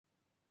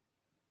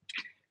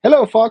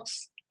Hello,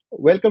 Fox.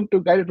 Welcome to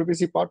Guided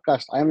PPC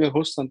podcast. I am your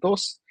host,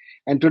 Santhosh.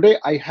 And today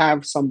I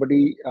have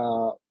somebody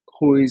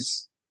who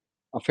is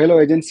a fellow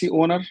agency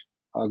owner,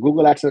 a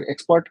Google Ads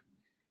expert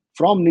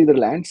from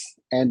Netherlands.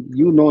 And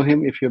you know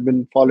him if you've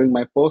been following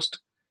my post.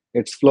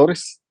 It's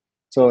Floris.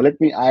 So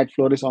let me add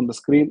Floris on the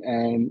screen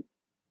and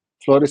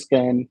Floris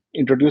can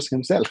introduce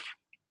himself.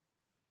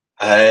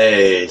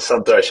 Hey,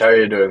 Santhosh, how are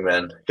you doing,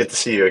 man? Good to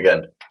see you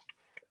again.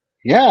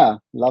 Yeah,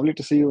 lovely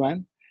to see you,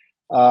 man.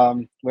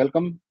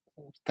 Welcome.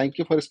 Thank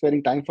you for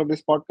sparing time for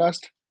this podcast.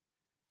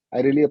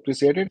 I really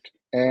appreciate it.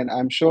 And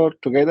I'm sure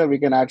together we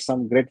can add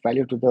some great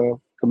value to the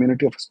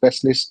community of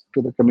specialists,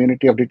 to the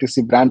community of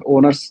DTC brand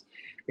owners,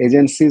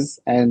 agencies,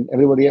 and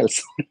everybody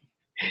else.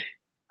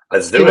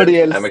 Let's do Everybody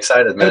it. I'm else.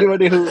 excited, man.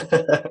 Everybody who,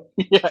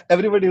 yeah,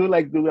 everybody who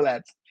likes Google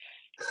Ads.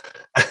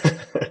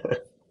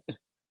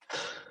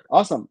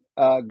 Awesome.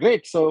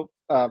 Great. So,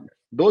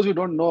 those who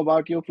don't know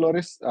about you,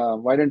 Floris,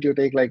 why don't you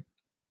take like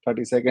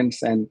 30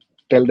 seconds and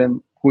tell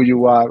them who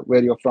you are,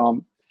 where you're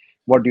from,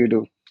 what do you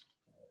do?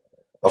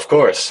 Of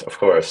course, of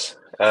course.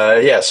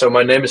 Yeah, so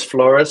my name is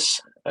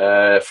Floris,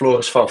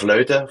 Floris van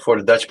Vleuten for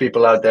the Dutch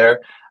people out there.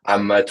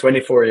 I'm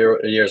 24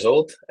 years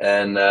old,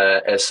 and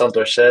as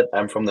Santosh said,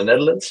 I'm from the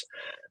Netherlands.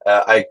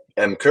 I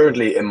am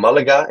currently in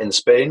Malaga in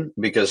Spain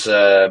because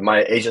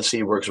my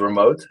agency works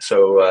remote.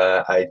 So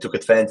I took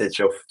advantage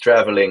of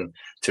traveling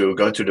to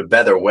go to the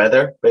better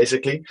weather,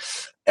 basically.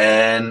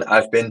 And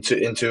I've been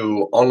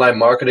into online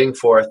marketing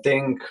for, I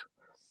think,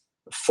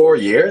 4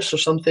 years or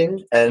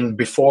something. And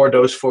before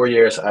those 4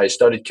 years, I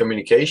studied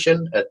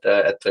communication at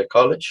the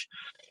college.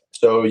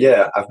 So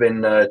yeah, I've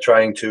been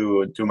trying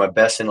to do my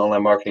best in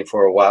online marketing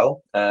for a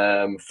while.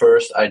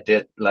 First, I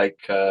did I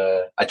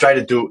tried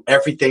to do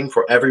everything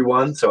for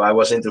everyone. So I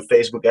was into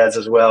Facebook ads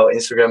as well,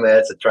 Instagram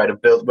ads. I tried to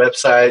build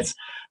websites.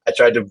 I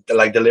tried to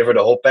like deliver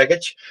the whole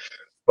package.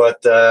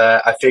 But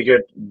I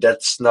figured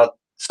that's not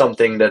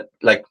something that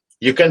like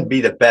you can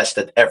be the best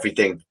at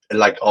everything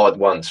like all at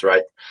once,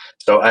 right?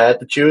 So I had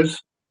to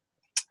choose.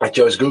 I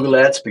chose Google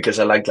Ads because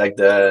I like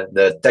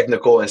the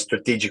technical and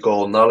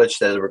strategical knowledge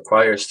that it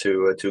requires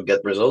to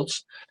get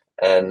results.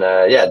 And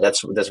yeah,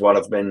 that's what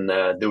I've been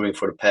doing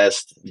for the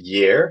past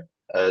year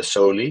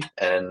solely.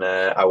 And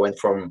I went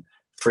from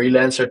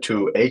freelancer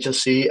to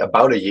agency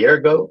about a year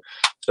ago.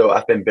 So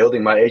I've been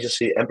building my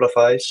agency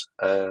Amplifize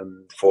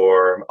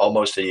for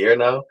almost a year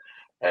now,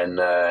 and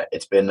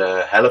it's been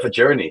a hell of a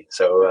journey.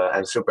 So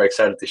I'm super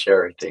excited to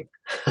share everything.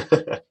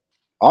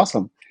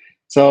 Awesome.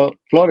 So,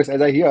 Floris,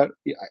 as I hear,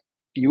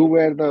 you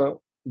were the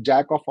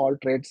jack of all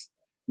trades.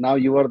 Now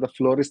you are the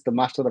Floris, the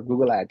master of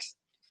Google Ads.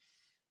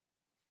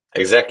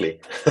 Exactly.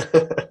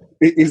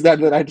 Is that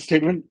the right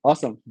statement?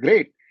 Awesome.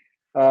 Great.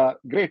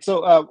 Great.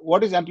 So,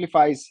 what is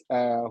Amplifies?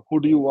 Who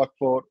do you work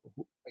for?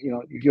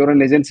 If you're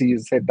an agency, you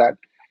said that.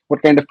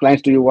 What kind of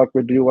clients do you work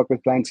with? Do you work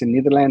with clients in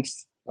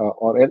Netherlands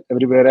or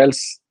everywhere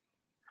else?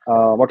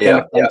 What kind Yeah,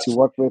 of yeah. clients you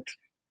work with?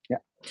 Yeah.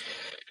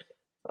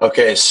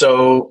 Okay,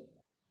 so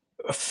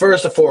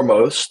first and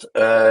foremost,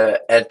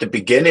 at the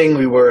beginning,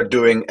 we were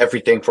doing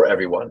everything for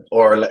everyone,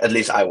 or at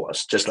least I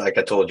was. Just like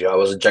I told you, I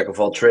was a jack of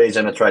all trades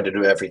and I tried to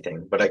do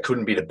everything, but I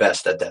couldn't be the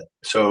best at that.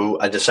 So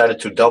I decided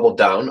to double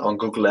down on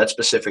Google Ads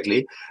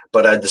specifically,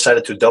 but I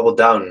decided to double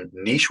down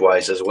niche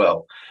wise as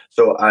well.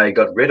 So I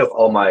got rid of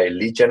all my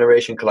lead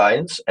generation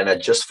clients and I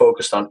just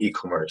focused on e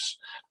commerce.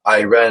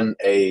 I ran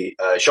a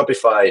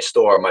Shopify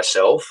store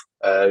myself,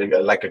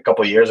 like a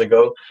couple years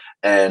ago,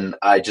 and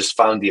I just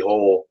found the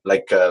whole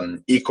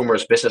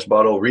e-commerce business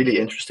model really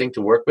interesting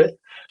to work with,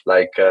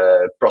 like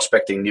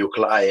prospecting new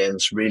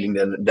clients, reeling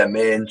them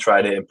in,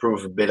 try to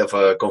improve a bit of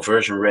a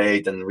conversion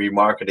rate and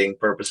remarketing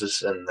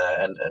purposes, and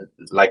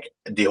like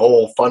the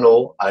whole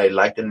funnel I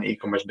liked in the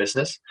e-commerce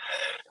business.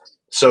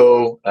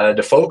 So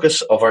the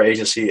focus of our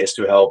agency is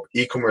to help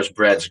e-commerce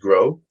brands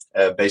grow,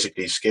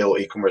 basically scale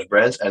e-commerce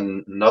brands,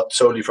 and not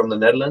solely from the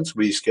Netherlands.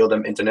 We scale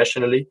them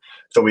internationally.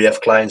 So we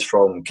have clients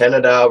from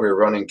Canada. We're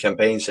running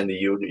campaigns in the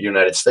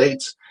United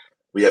States.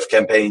 We have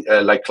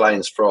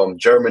clients from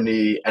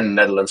Germany and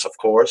Netherlands, of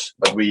course.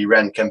 But we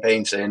ran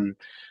campaigns in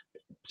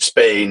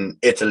Spain,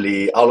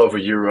 Italy, all over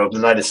Europe, the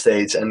United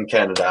States, and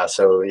Canada.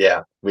 So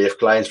yeah, we have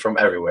clients from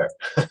everywhere.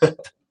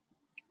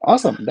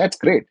 Awesome. That's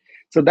great.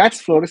 So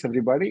that's Floris,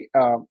 everybody.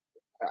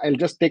 I'll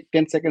just take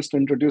 10 seconds to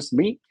introduce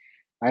me.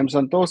 I'm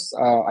Santosh.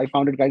 I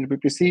founded Guided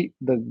PPC.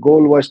 The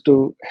goal was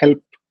to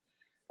help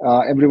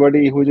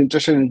everybody who is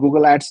interested in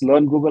Google Ads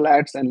learn Google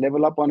Ads and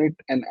level up on it.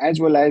 And as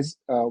well as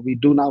we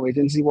do now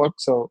agency work.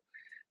 So,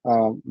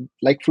 uh,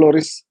 like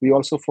Floris, we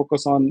also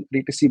focus on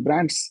DTC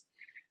brands.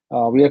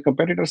 We are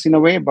competitors in a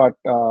way, but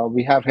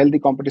we have healthy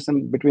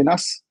competition between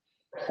us.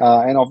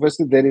 And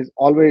obviously, there is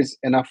always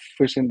enough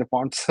fish in the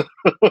pond.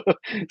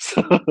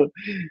 so,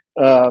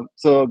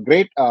 so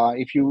great.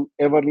 If you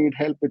ever need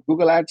help with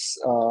Google Ads,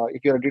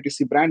 if you're a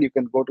DTC brand, you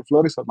can go to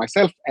Floris or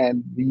myself,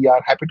 and we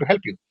are happy to help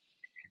you.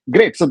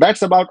 Great. So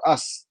that's about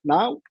us.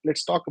 Now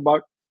let's talk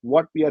about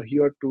what we are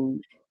here to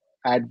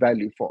add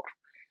value for.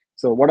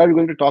 So what are we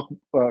going to talk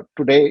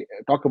today?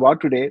 Talk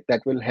about today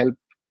that will help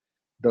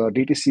the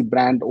DTC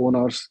brand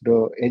owners,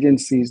 the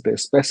agencies, the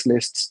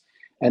specialists,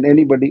 and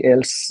anybody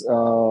else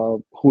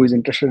who is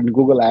interested in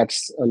Google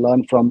Ads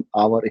learn from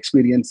our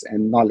experience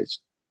and knowledge?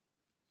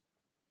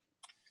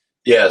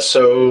 Yeah,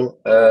 so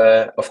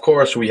of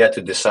course we had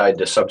to decide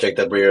the subject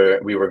that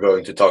we were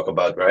going to talk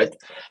about, right?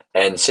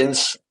 And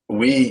since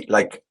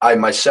I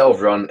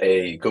myself run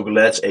a Google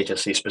Ads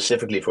agency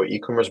specifically for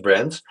e-commerce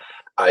brands,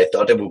 I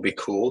thought it would be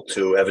cool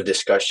to have a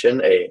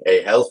discussion,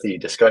 a healthy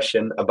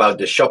discussion about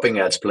the shopping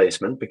ads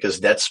placement, because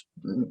that's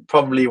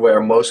probably where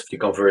most of the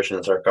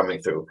conversions are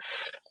coming through.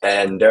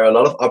 And there are a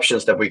lot of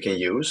options that we can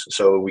use.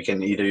 So we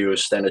can either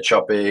use standard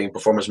shopping,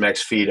 Performance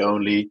Max Feed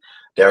Only.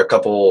 There are a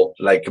couple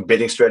like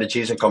bidding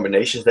strategies and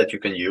combinations that you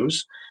can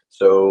use.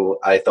 So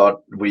I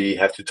thought we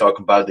have to talk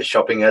about the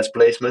shopping ads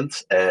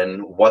placement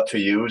and what to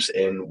use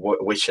in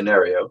which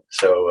scenario.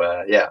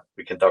 So yeah,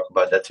 we can talk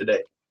about that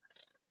today.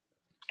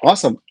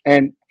 Awesome.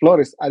 And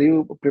Floris, are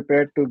you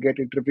prepared to get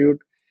interviewed?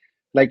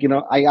 Like,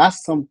 I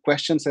asked some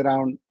questions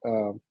around,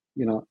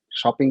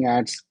 shopping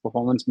ads,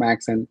 Performance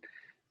Max, and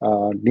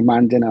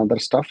demand gen and other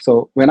stuff.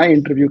 So when I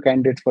interview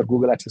candidates for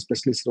Google Ads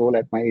specialist role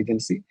at my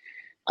agency,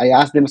 I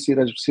ask them a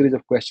series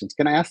of questions.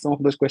 Can I ask some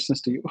of those questions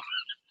to you?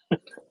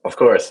 Of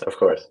course, of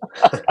course.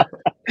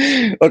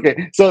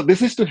 Okay, so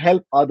this is to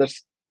help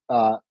others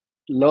uh,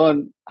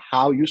 learn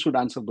how you should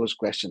answer those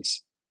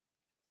questions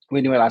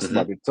when you are asked Hmm.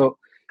 about it. So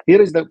here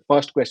is the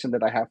first question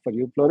that I have for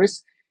you,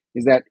 Floris,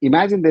 is that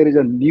imagine there is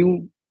a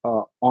new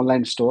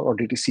online store or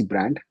DTC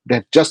brand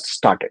that just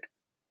started,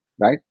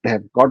 right? They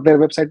have got their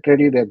website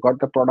ready, they've got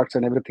the products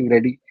and everything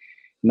ready.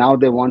 Now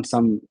they want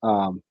some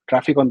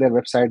traffic on their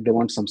website, they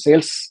want some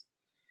sales.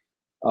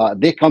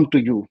 They come to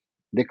you,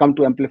 they come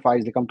to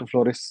Amplifize, they come to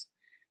Floris.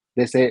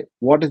 They say,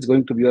 what is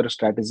going to be your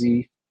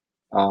strategy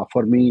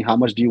for me? How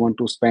much do you want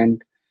to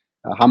spend?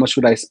 How much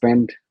should I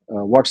spend?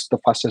 What's the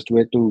fastest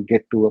way to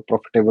get to a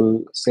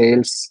profitable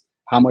sales?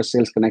 How much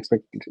sales can I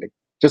expect? Like,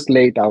 just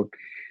lay it out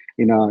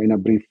in a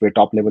brief way,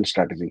 top level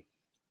strategy.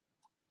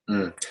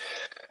 Mm.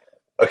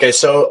 Okay,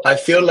 so I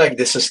feel like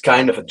this is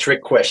kind of a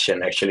trick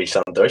question, actually,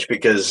 Santosh,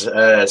 because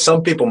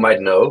some people might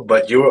know,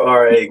 but you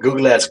are a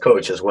Google Ads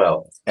coach as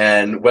well.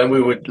 And when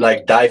we would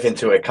like dive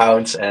into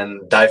accounts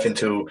and dive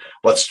into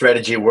what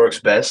strategy works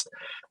best,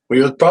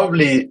 we would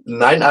probably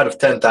 9 out of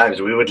 10 times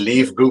we would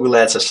leave Google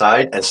Ads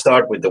aside and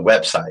start with the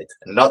website,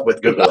 not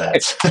with Google Right.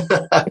 Ads.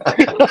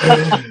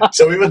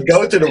 So we would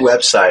go to the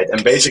website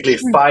and basically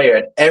fire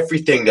at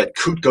everything that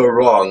could go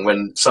wrong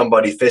when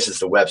somebody visits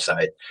the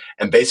website,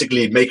 and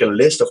basically make a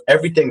list of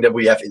everything that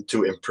we have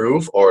to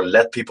improve or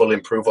let people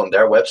improve on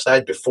their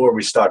website before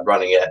we start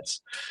running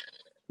ads.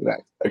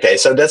 Right. Okay,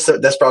 so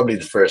that's probably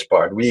the first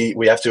part. We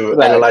have to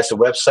Right. analyze the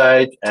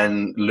website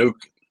and look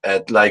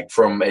at, like,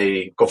 from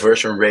a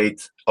conversion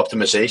rate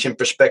optimization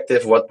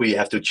perspective, what we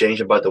have to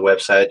change about the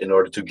website in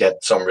order to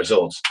get some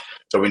results.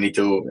 So we need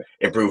to Right.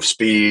 improve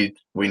speed,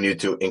 we need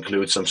to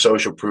include some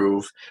social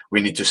proof,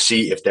 we need to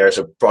see if there's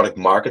a product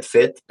market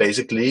fit,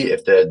 basically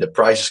if the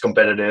price is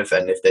competitive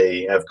and if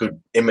they have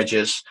good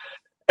images,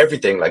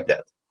 everything like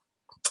that.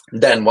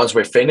 Then once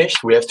we're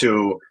finished, we have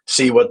to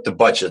see what the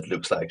budget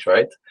looks like,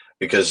 right?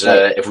 Because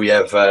Right. if we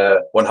have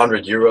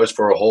 100 euros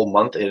for a whole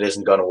month, it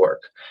isn't going to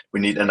work. We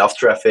need enough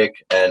traffic.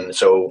 And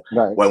so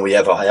Right. when we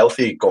have a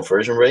healthy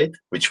conversion rate,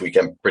 which we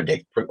can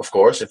predict, of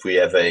course, if we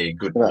have a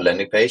good Right.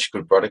 landing page,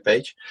 good product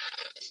page,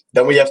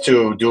 then we have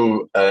to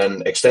do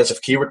an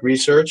extensive keyword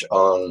research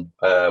on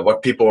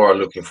what people are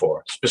looking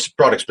for,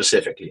 product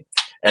specifically.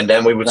 And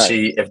then we would Right.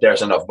 see if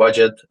there's enough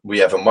budget, we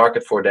have a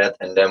market for that,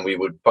 and then we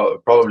would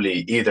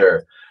probably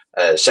either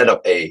set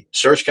up a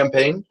search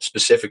campaign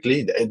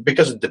specifically,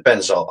 because it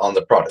depends on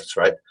the products,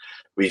 right?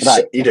 We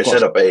Right. Of either set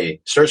course. up a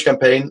search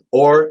campaign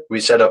or we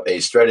set up a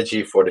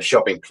strategy for the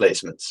shopping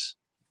placements.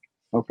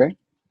 Okay.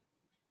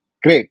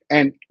 Great.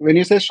 And when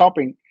you say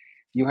shopping,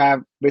 you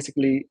have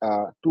basically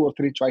two or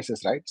three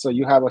choices, right? So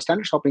you have a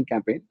standard shopping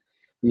campaign.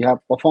 You have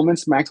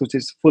Performance Max, which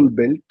is full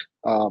built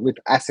with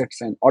assets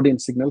and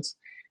audience signals.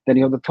 Then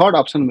you have the third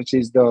option, which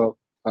is the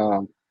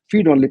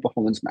feed only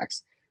Performance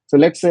Max. So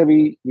let's say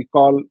we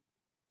call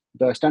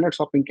the standard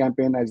shopping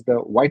campaign as the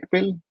white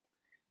pill,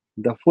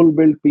 the full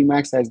build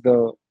Pmax as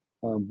the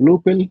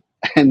blue pill,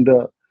 and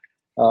the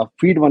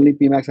feed only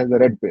Pmax as the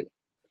red pill.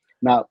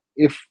 Now,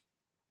 if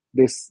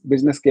this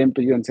business came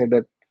to you and said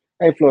that,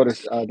 hey,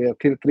 Floris, there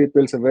are three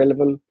pills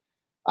available.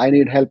 I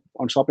need help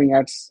on shopping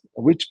ads.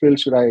 Which pill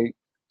should I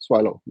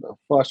swallow? The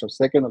first or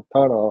second or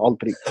third or all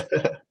three?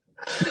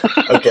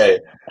 Okay.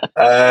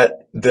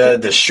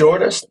 The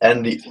shortest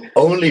and the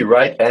only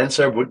right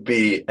answer would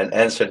be an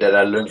answer that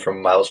I learned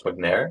from Miles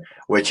McNair,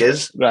 which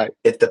is Right.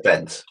 it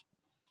depends.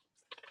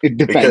 It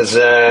Because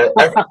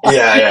depends.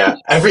 yeah,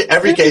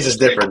 every case is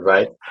different,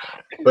 right?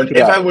 But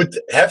if I Right. would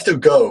have to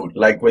go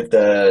like with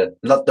the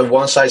not the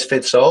one size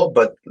fits all,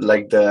 but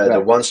like the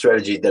Right. one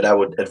strategy that I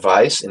would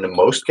advise in the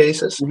most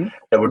cases, Hmm.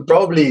 that would Hmm.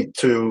 probably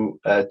to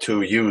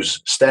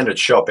use standard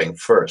shopping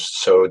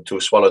first, so to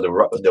swallow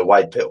the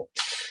white pill.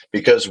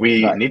 because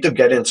we Right. need to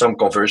get in some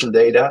conversion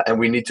data and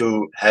we need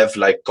to have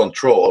like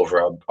control over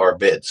our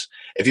bids.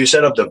 If you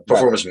set up the Right.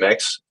 Performance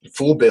Max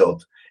full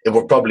build, it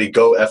will probably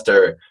go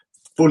after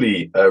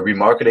fully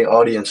remarketing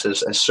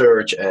audiences and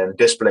search and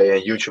display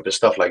and YouTube and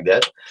stuff like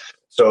that.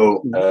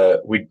 So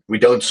Mhm. we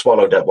don't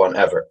swallow that one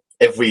ever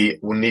if we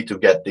need to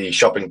get the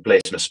shopping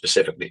placement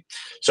specifically.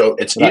 So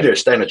it's Right. either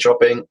standard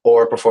shopping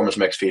or Performance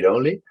Max Feed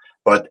Only.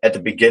 But at the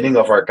beginning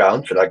of our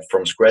account, like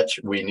from scratch,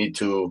 we need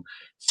to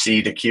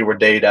see the keyword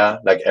data,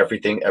 like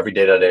everything, every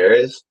data there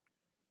is.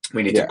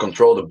 We need to Yeah.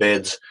 control the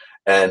bids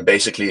and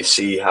basically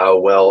see how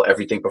well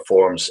everything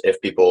performs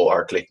if people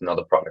are clicking on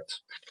the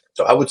product.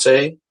 So I would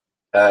say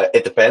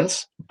it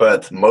depends,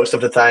 but most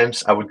of the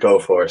times I would go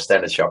for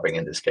standard shopping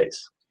in this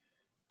case.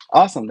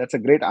 Awesome. That's a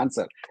great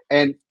answer.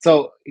 And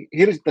so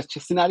here is the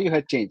scenario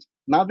has changed.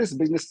 Now this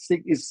business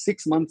is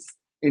 6 months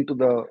into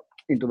the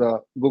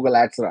Google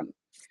Ads run.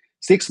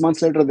 6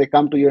 months later, they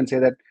come to you and say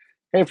that,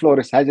 hey,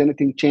 Floris, has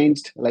anything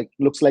changed? Like,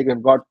 looks like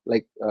we've got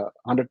like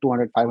 100,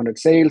 200, 500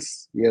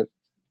 sales. Yeah,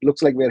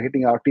 looks like we're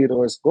hitting our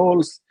TROS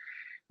goals.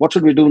 What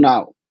should we do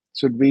now?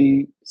 Should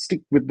we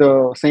stick with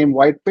the same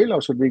white pill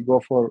or should we go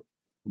for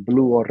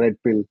blue or red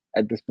pill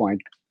at this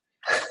point?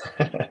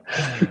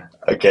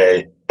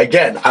 Okay.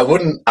 Again, I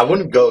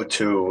wouldn't go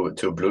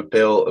to blue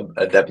pill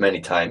that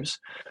many times.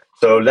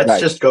 So let's Right,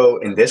 just go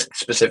in this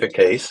specific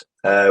case.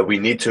 We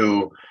need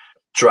to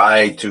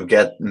try to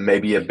get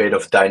maybe a bit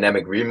of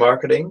dynamic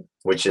remarketing,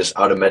 which is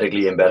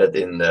automatically embedded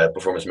in the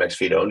Performance Max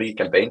Feed Only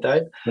campaign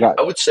type. right,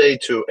 I would say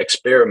to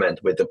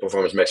experiment with the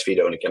Performance Max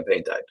Feed Only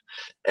campaign type.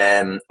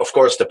 And of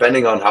course,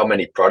 depending on how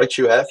many products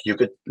you have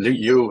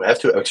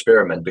to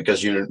experiment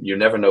because you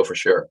never know for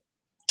sure.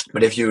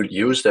 But if you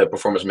use the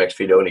Performance Max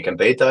Feed Only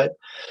campaign type,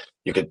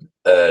 you could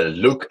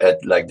look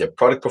at like the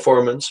product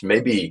performance.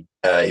 Maybe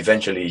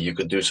eventually you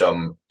could do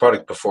some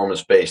product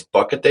performance based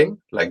bucketing,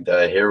 like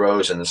the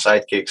heroes and the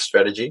sidekicks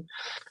strategy.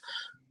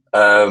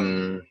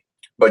 Um,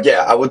 but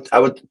yeah, I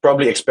would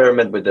probably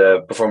experiment with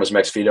the Performance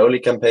Max Feed Only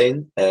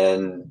campaign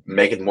and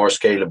make it more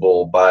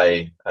scalable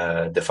by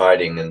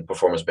dividing and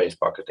performance based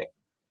bucketing.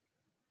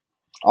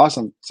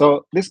 awesome.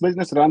 So this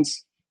business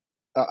runs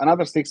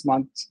another 6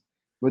 months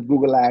with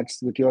Google Ads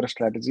with your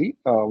strategy,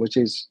 which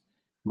is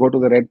go to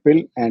the red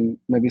pill and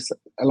maybe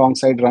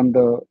alongside run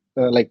the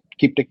like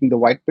keep taking the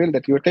white pill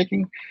that you're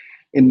taking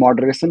in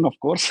moderation, of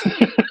course.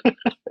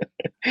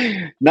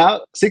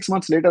 Now, 6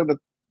 months later,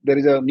 there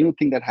is a new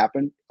thing that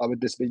happened with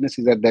this business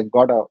is that they've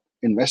got a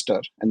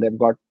investor and they've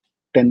got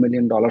 $10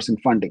 million in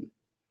funding.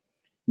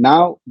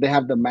 Now they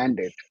have the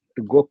mandate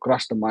to go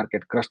crush the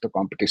market, crush the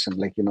competition,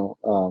 like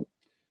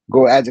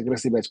go as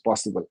aggressive as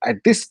possible.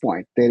 At this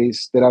point,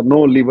 there are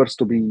no levers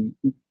to be,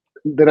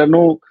 there are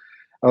no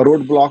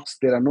roadblocks,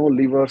 there are no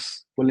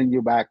levers pulling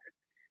you back.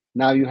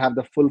 Now you have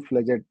the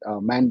full-fledged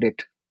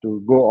mandate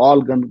to go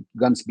all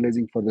guns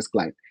blazing for this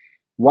client.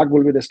 What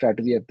will be the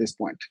strategy at this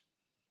point?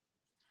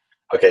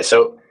 Okay,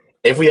 so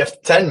if we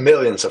have 10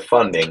 millions of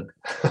funding,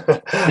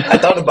 I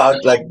thought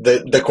about like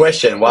the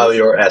question while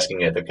you're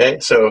asking it. Okay,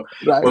 so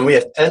Right, when we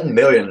have 10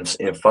 millions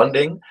in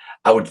funding,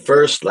 I would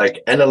first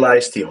like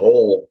analyze the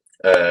whole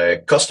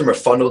customer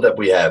funnel that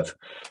we have.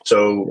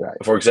 So, right,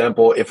 for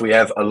example, if we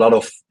have a lot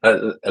of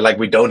like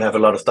we don't have a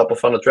lot of top of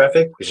funnel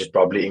traffic, we should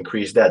probably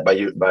increase that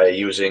by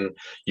using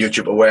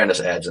YouTube awareness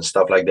ads and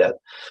stuff like that.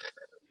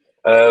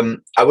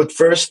 I would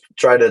first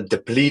try to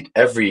deplete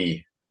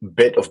every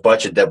bit of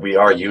budget that we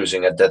are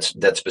using at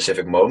that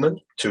specific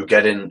moment to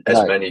get in as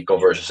right, many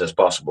conversions as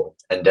possible.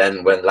 And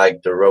then when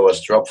like the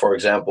ROAS drop, for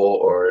example,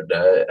 or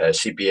the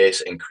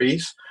CPAs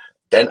increase,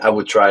 then I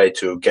would try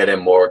to get in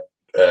more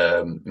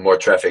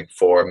traffic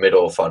for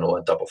middle funnel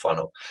and top of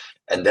funnel.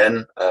 And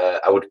then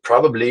I would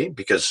probably,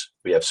 because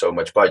we have so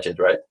much budget,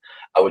 right?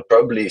 I would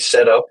probably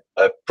set up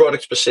a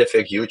product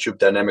specific YouTube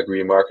dynamic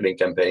remarketing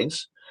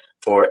campaigns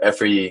for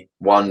every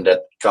one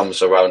that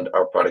comes around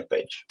our product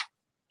page.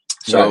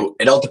 right. So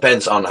it all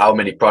depends on how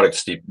many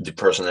products the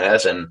person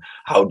has and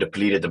how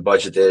depleted the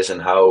budget is and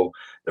how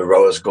the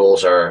ROAS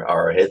goals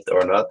are hit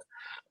or not.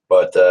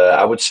 But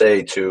I would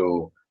say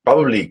to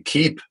probably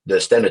keep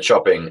the standard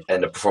shopping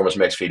and the Performance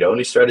Max Feed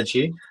Only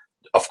strategy.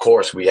 Of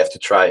course, we have to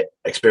try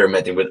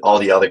experimenting with all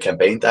the other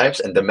campaign types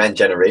and demand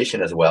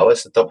generation as well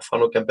as the top of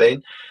funnel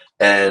campaign.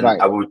 And Right.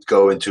 I would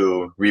go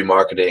into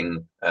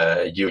remarketing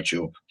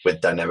YouTube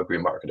with dynamic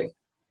remarketing.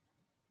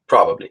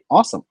 Probably.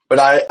 Awesome. But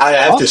I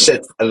have to Awesome.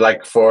 sit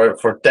like for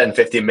 10,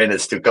 15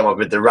 minutes to come up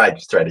with the right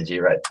strategy,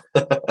 right?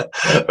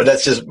 But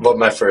that's just what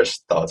my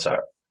first thoughts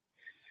are.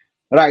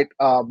 Right.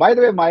 By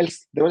the way,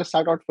 Miles, there was a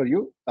shout out for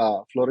you.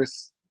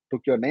 Floris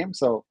took your name,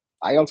 so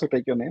I also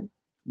take your name.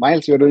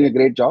 Miles, you're doing a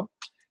great job.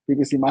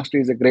 PPC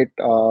Mastery is a great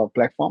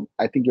platform.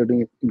 I think you're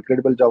doing an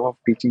incredible job of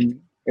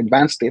teaching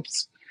advanced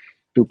tips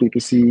to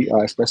PPC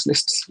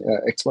specialists,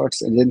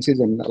 experts, agencies,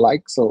 and the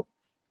like. So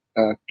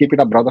keep it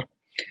up, brother.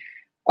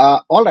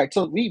 All right.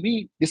 So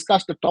we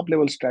discussed the top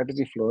level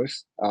strategy,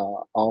 Floris,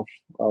 of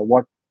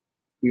what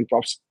we'll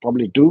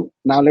probably do.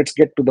 Now let's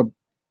get to the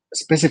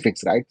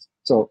specifics, right?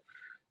 So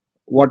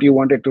what you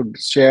wanted to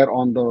share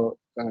on the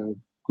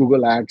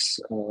Google Ads,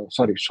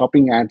 sorry,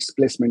 shopping ads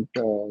placement,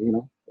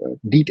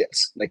 details,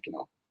 like,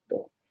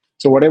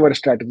 so whatever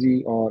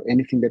strategy or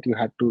anything that you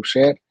had to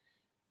share,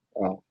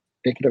 uh,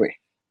 take it away.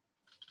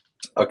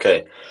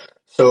 Okay.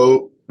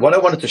 So what I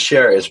wanted to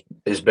share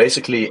is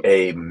basically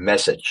a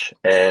message,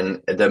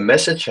 and the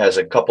message has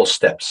a couple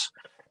steps.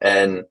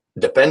 And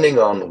depending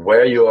on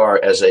where you are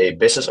as a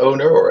business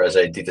owner or as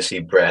a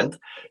D2C brand,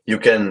 you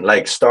can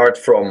like start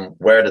from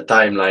where the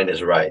timeline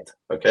is right.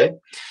 Okay.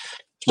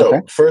 Okay.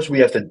 So first we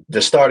have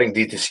the starting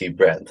D2C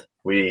brand.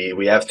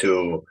 We have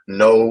to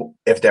know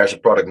if there's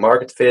a product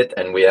market fit,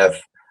 and we have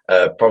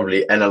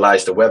probably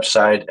analyzed the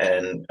website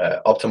and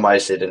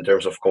optimized it in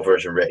terms of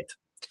conversion rate.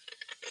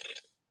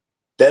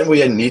 Then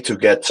we need to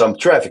get some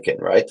traffic in,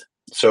 right?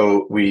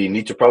 So we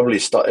need to probably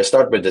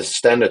start with the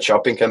standard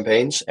shopping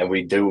campaigns, and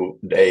we do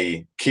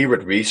a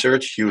keyword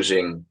research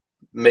using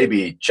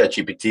maybe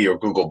ChatGPT or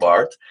Google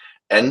Bard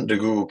and the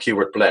Google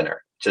Keyword Planner,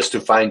 just to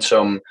find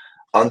some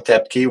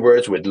untapped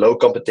keywords with low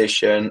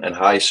competition and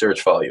high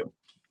search volume.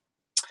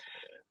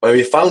 When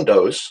we found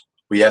those,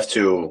 we have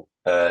to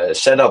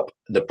set up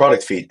the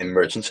product feed in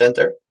Merchant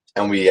Center,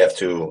 and we have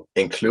to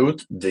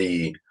include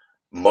the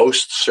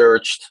most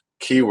searched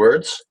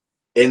keywords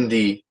in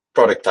the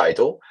product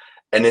title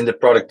and in the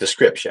product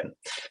description.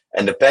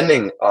 And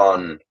depending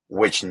on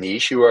which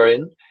niche you are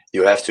in,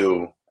 you have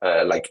to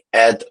like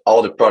add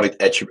all the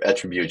product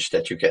attributes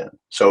that you can.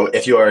 So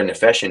if you are in a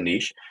fashion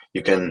niche,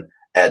 you can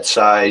add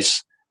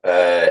size,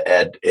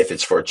 add if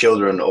it's for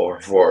children or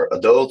for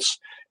adults.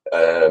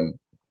 Um,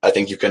 I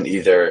think you can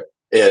either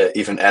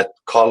even add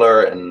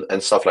color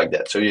and stuff like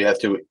that. So you have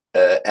to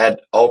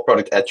add all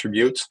product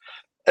attributes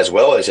as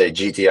well as a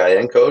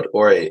GTIN code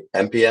or a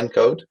MPN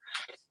code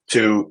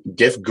to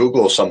give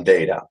Google some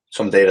data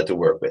to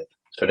work with.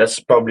 So that's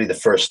probably the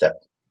first step.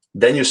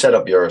 Then you set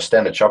up your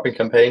standard shopping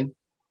campaign,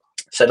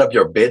 set up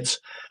your bids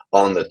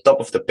on the top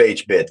of the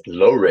page bid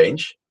low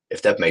range,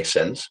 if that makes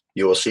sense.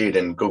 You will see it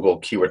in Google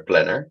Keyword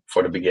Planner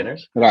for the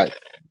beginners. Right.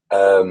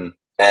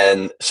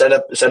 And set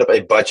up a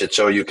budget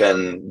so you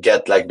can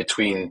get like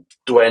between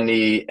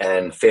 20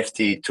 and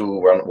 50 to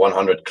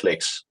 100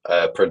 clicks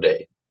per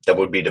day. That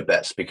would be the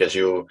best, because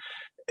you,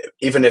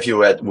 even if you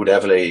would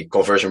have a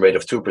conversion rate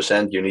of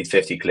 2%, you need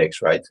 50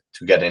 clicks, right,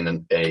 to get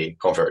in a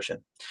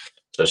conversion.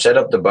 So set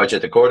up the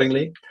budget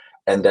accordingly,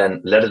 and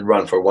then let it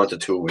run for 1 to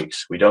 2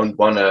 weeks. We don't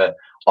want to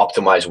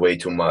optimize way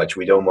too much.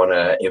 We don't want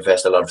to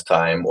invest a lot of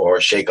time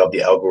or shake up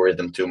the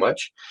algorithm too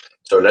much.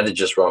 So let it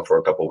just run for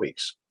a couple of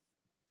weeks.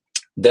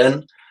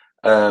 Then,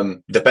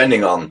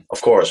 depending on,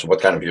 of course,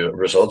 what kind of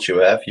results you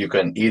have, you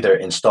can either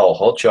install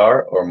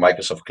Hotjar or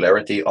Microsoft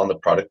Clarity on the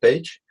product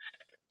page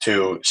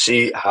to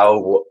see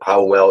how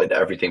well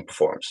everything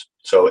performs.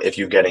 So if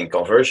you're getting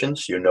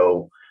conversions, you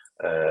know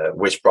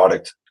which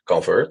product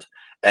convert.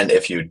 And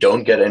if you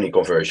don't get any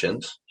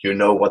conversions, you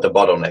know what the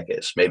bottleneck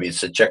is. Maybe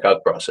it's the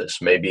checkout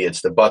process. Maybe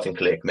it's the button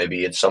click.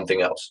 Maybe it's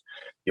something else.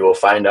 You will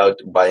find out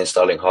by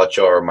installing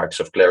Hotjar or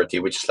Microsoft Clarity,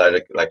 which is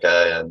like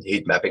a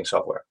heat mapping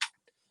software.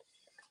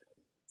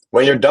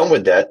 When you're done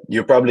with that,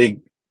 you probably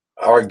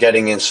are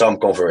getting in some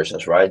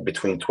conversions, right?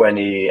 Between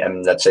 20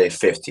 and let's say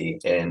 50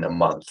 in a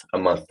month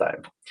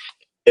time.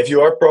 If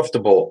you are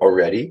profitable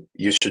already,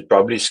 you should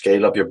probably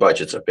scale up your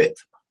budgets a bit.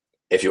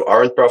 If you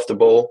aren't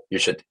profitable, you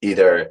should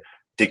either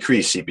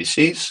decrease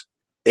CPCs,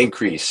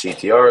 increase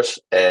CTRs,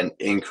 and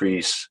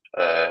increase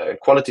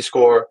quality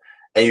score,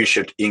 and you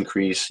should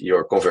increase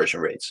your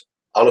conversion rates.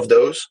 All of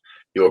those,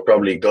 you will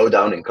probably go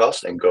down in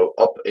cost and go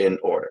up in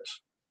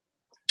orders.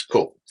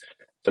 Cool.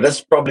 So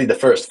that's probably the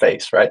first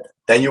phase, right?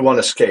 Then you want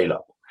to scale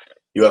up.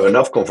 You have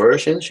enough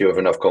conversions, you have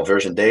enough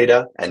conversion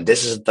data, and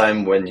this is the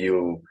time when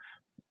you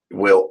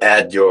will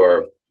add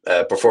your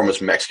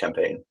Performance Max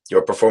campaign,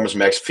 your Performance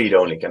Max Feed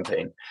Only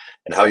campaign.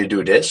 And how you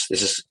do this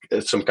is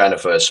some kind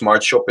of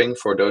smart shopping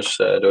for those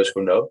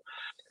who know.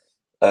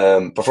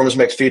 Performance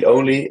Max Feed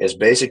Only is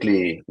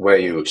basically where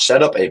you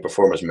set up a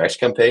Performance Max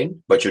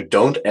campaign, but you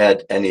don't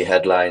add any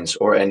headlines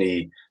or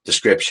any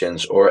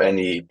descriptions or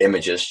any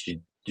images.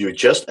 You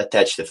just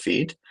attach the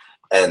feed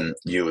and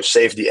you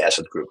save the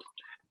asset group.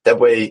 That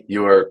way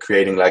you are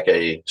creating like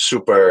a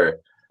super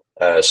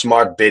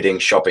smart bidding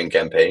shopping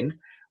campaign,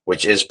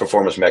 which is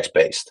Performance Max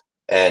based.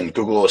 And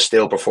Google is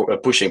still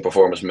pushing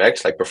Performance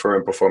Max, like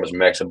preferring Performance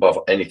Max above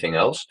anything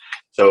else.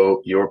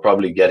 So you're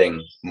probably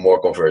getting more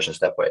conversions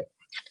that way.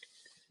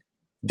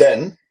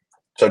 Then,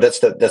 so that's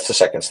the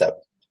second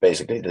step,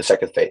 basically, the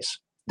second phase.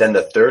 Then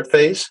the third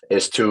phase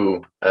is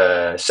to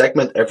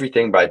segment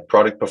everything by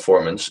product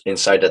performance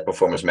inside that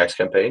Performance Max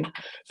campaign.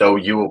 So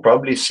you will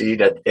probably see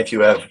that if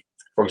you have,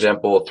 for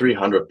example,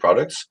 300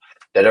 products,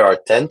 that there are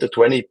 10 to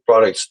 20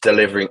 products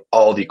delivering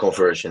all the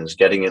conversions,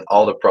 getting in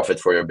all the profit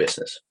for your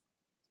business.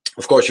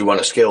 Of course, you want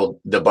to scale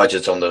the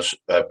budgets on those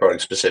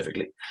products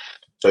specifically.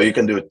 So you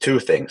can do two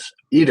things.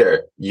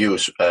 Either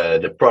use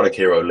the Product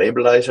Hero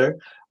labelizer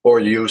or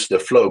use the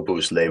Flow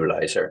Boost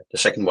labelizer. The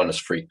second one is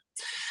free.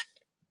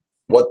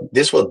 What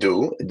this will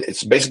do,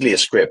 it's basically a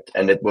script,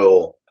 and it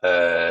will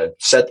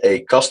set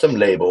a custom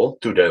label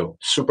to the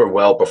super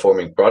well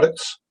performing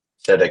products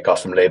set a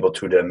custom label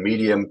to the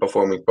medium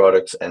performing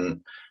products,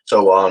 and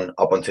so on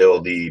up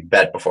until the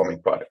bad performing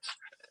products.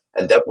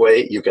 And that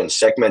way you can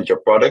segment your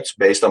products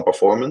based on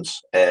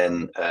performance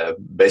and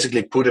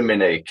basically put them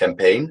in a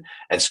campaign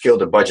and scale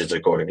the budgets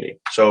accordingly.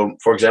 So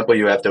for example,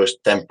 you have those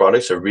 10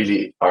 products that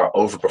really are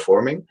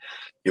overperforming.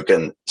 You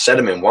can set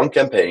them in one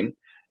campaign,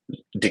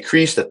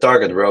 decrease the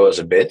target ROAS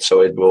a bit so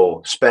it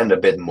will spend a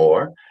bit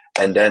more,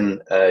 and then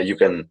you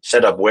can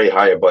set up way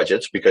higher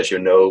budgets because you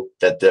know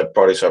that the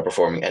products are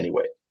performing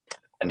anyway.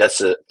 And that's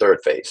the third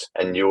phase,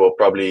 and you will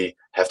probably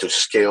have to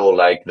scale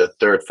like the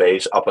third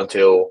phase up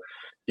until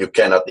you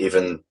cannot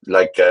even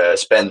like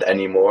spend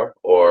anymore,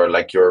 or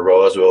like your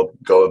ROAS will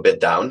go a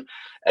bit down,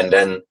 and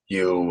then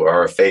you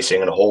are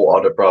facing a whole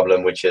other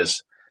problem, which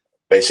is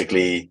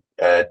basically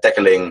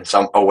tackling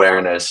some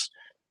awareness,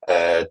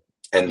 uh,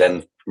 and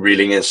then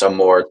reeling in some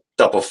more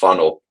top of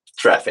funnel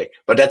traffic.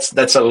 But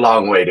that's a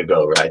long way to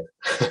go, right?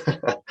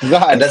 And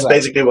Right, that's right.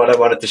 basically what I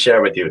wanted to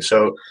share with you.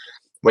 So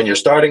when you're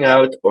starting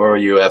out, or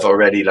you have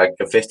already like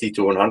a 50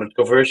 to 100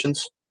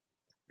 conversions,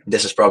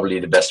 this is probably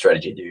the best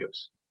strategy to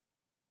use.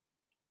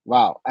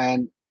 Wow.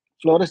 And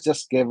Flores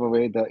just gave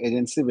away the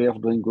agency way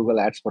of doing Google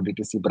Ads for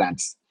DTC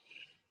brands.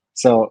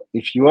 So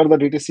if you are the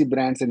DTC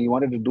brands and you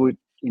wanted to do it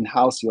in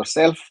house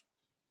yourself,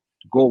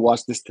 go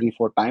watch this 3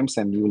 4 times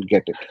and you will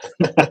get it.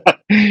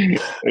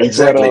 If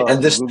you are Exactly, and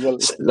a this Google,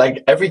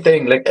 like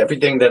everything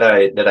that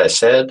I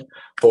said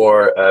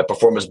for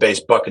performance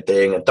based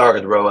bucketing and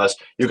target ROAS,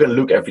 you can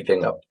look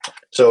everything up.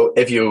 So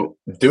if you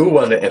do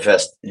want to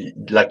invest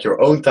like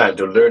your own time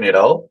to learn it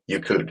all, you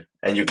could,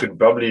 and you could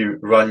probably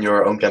run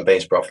your own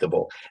campaigns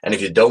profitable. And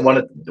if you don't want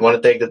to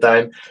take the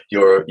time,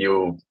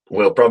 you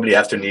will probably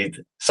have to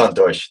need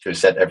Santosh to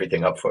set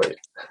everything up for you.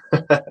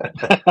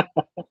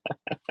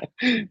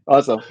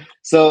 awesome.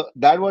 So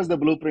that was the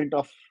blueprint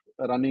of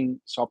running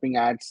shopping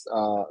ads.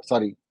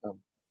 Sorry,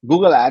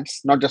 Google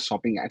ads, not just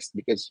shopping ads,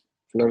 because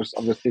Flores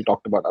obviously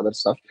talked about other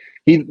stuff.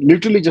 He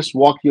literally just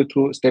walked you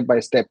through step by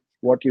step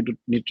what you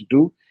need to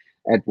do,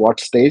 at what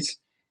stage,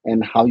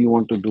 and how you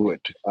want to do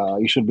it.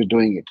 You should be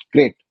doing it.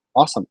 Great,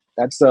 awesome.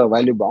 That's a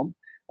value bomb.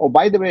 Oh,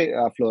 by the way,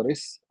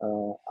 Flores,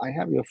 I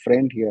have your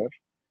friend here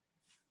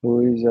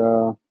who is,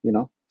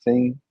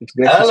 saying it's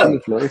great to see you, Alan,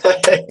 Flores.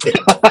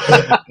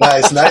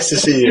 nice to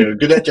see you.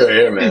 Good that you're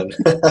here, man.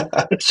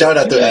 Shout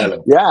out to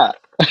Alan. Yeah,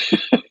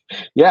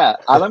 yeah.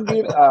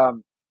 Alamgir,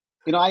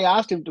 I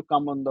asked him to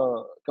come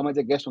as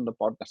a guest on the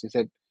podcast. He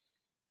said,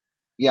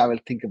 "Yeah, I will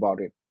think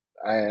about it,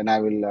 and I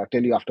will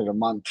tell you after a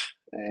month."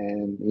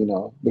 And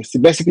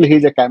basically,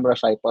 he's a camera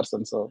shy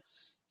person, so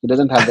he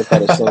doesn't have the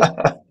courage. So,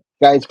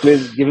 guys,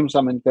 please give him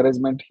some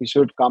encouragement. He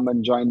should come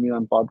and join me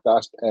on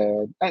podcast,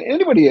 and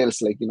anybody else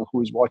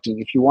who is watching.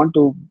 If you want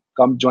to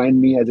come join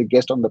me as a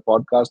guest on the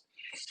podcast,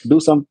 do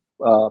some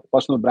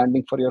personal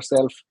branding for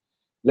yourself.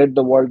 Let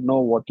the world know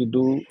what you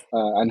do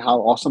and how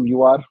awesome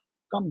you are.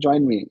 Come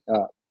join me.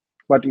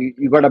 But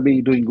you got to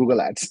be doing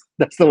Google ads.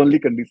 That's the only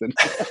condition.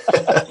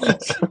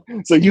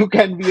 so you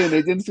can be an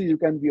agency, you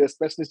can be a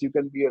specialist, you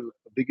can be a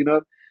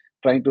beginner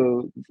trying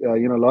to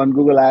learn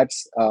Google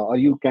ads, or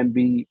you can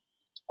be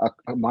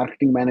a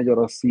marketing manager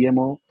or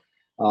CMO,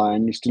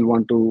 and you still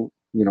want to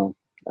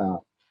uh,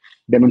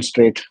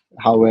 demonstrate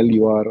how well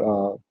you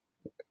are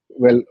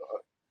well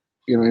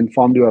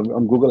informed you are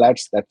on Google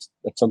ads. That's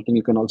something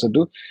you can also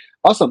do.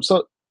 Awesome.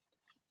 So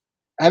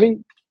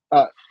having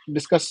uh,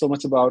 discussed so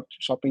much about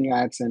shopping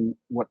ads and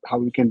how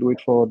we can do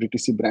it for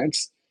DTC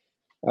brands,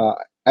 uh,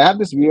 I have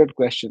this weird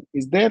question: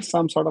 is there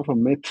some sort of a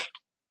myth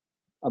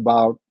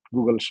about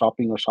Google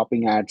shopping or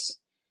shopping ads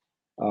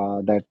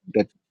that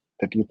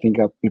you think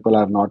people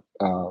are not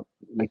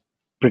like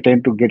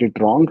pretend to get it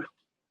wrong?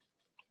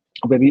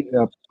 Maybe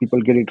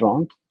people get it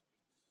wrong.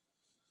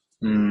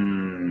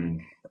 Hmm.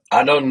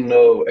 I don't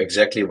know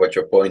exactly what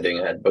you're pointing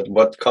at, but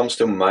what comes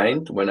to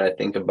mind when I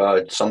think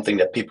about something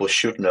that people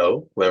should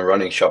know when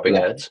running shopping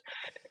Yeah. ads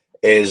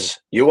is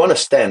you want to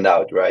stand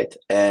out, right?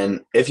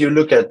 And if you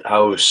look at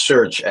how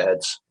search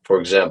ads, for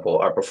example,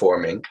 are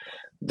performing,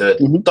 the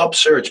Hmm. top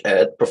search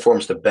ad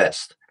performs the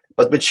best.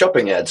 But with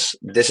shopping ads,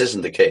 this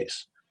isn't the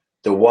case.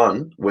 The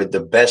one with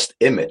the best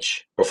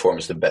image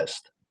performs the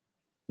best.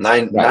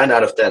 Right. Nine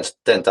out of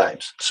 10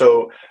 times.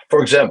 So,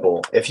 for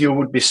example, if you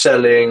would be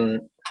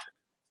selling,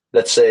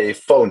 let's say,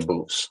 phone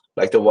booths,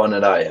 like the one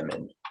that I am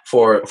in,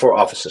 for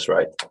offices,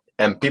 right?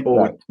 And people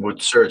Right.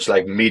 would search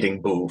like meeting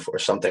booth or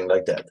something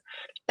like that.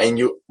 And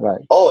you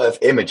Right. all have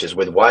images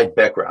with white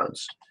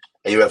backgrounds.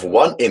 And you have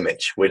one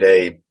image with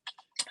a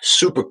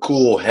super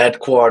cool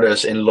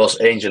headquarters in Los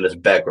Angeles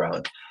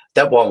background.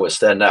 That one will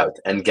stand out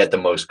and get the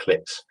most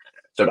clicks.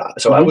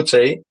 So I Hmm. would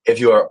say if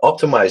you are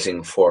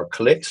optimizing for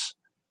clicks,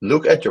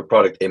 look at your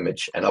product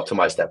image and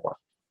optimize that one.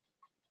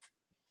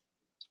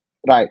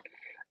 Right.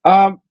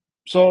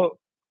 So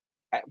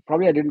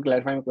probably I didn't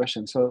clarify my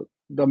question. So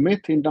the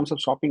myth in terms of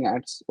shopping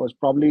ads was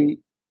probably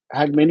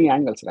had many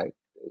angles, right?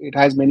 It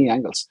has many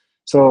angles.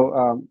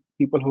 So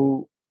people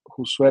who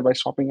swear by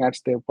shopping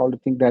ads, they probably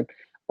think that,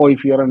 oh,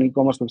 if you're an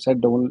e-commerce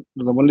website, the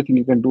only thing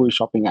you can do is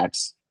shopping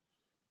ads.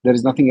 there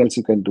is nothing else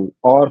you can do.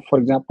 Or for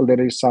example,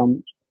 there is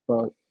some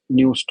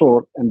new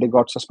store and they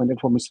got suspended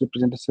for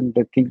misrepresentation.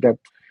 They think that,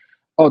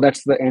 oh,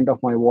 that's the end of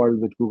my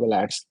world with Google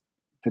Ads.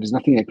 There is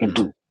nothing I can Mhm.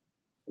 do,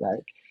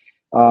 right?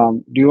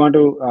 Do you want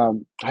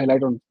to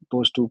highlight on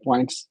those 2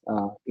 points?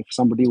 If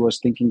somebody was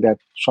thinking that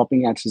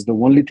shopping ads is the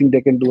only thing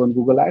they can do on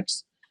Google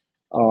Ads,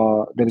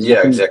 there is Yeah,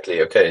 nothing,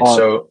 exactly. Okay, or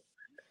so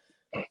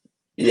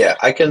yeah,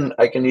 I can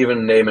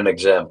even name an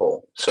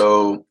example.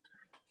 So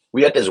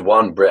we had this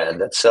one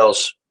brand that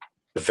sells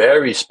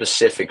very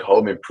specific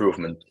home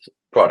improvement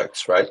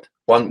products, right?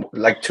 One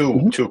like two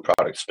Mhm. two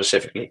products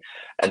specifically,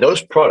 and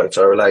those products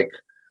are like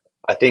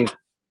I think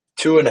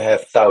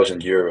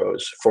 2,500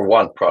 euros for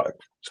one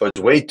product. So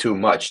it's way too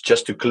much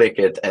just to click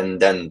it and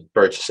then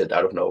purchase it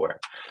out of nowhere.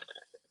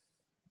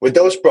 With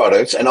those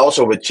products, and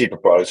also with cheaper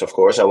products, of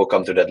course, I will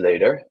come to that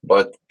later.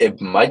 But it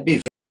might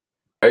be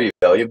very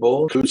valuable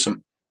to include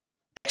some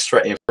extra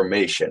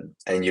information,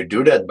 and you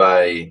do that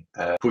by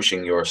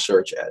pushing your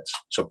search ads.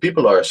 So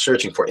people are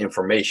searching for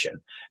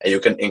information, and you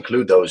can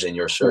include those in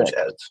your search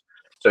Correct. ads.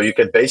 So you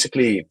can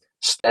basically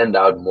stand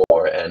out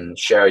more and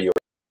share your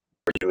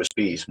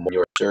USPs more in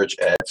your search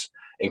ads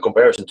in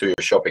comparison to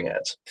your shopping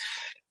ads.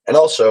 And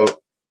also,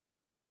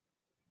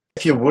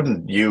 if you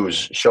wouldn't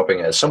use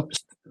shopping ads, some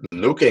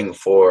looking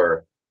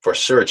for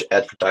search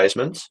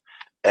advertisements,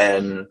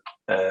 and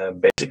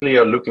basically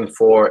are looking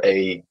for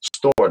a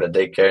store that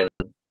they can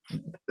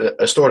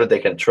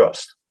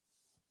trust.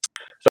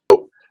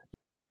 So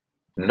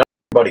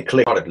nobody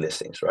click product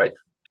listings, right?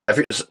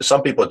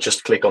 Some people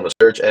just click on the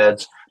search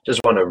ads, just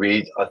want to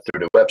read through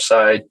the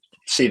website,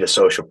 see the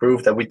social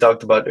proof that we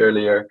talked about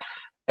earlier,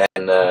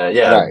 and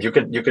yeah, Right. you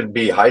could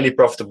be highly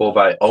profitable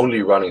by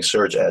only running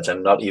search ads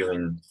and not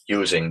even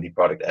using the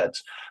product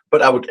ads.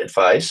 But I would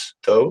advise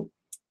though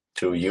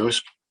to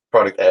use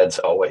product ads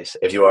always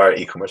if you are an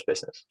e-commerce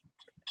business.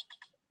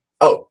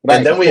 Oh, and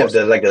Right. then Of we have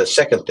course. the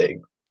second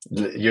thing.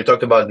 You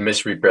talked about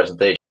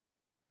misrepresentation,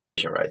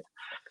 right?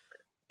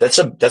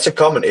 That's a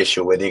common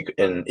issue with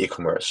in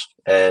e-commerce,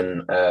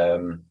 and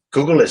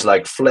Google is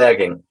like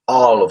flagging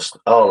all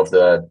of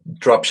the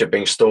drop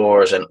shipping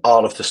stores and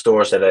all of the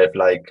stores that have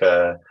like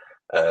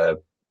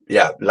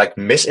yeah, like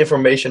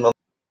misinformation on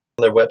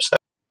their website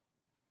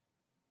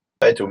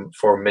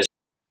for Uh,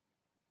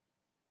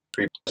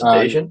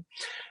 misrepresentation.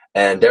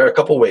 And there are a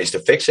couple ways to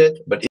fix it,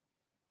 but the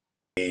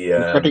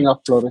you're cutting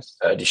off, Floris.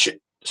 I think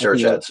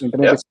search your ads.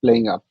 internet Yeah. is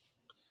playing up.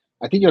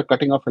 I think you're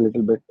cutting off a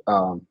little bit.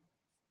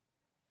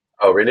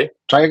 Oh, really?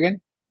 Try again.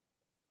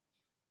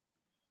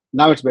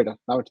 Now it's better.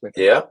 Now it's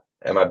better. Yeah.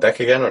 Am I back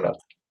again or not?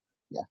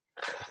 Yeah,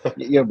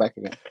 you're back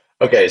again.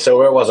 Okay. So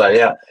where was I?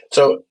 Yeah.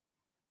 So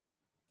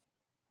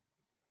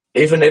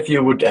even if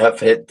you would have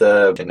hit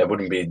and that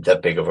wouldn't be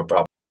that big of a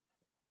problem.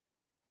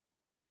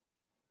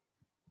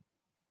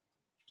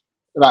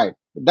 Right.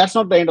 That's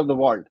not the end of the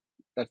world.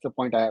 That's the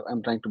point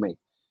I'm trying to make.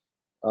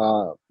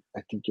 I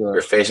think We're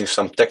you're facing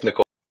some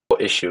technical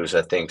issues,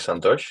 I think,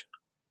 Santosh.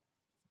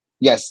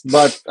 yes,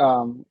 but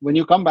when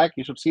you come back,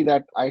 you should see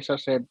that Aisha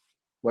said,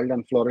 "Well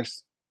done,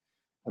 Floris,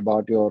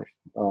 about your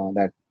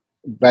that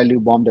value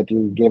bomb that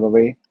you gave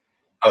away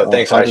Oh, of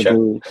thanks, how to Aisha.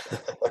 do."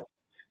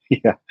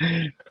 Yeah.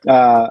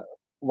 Uh,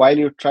 while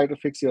you try to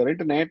fix your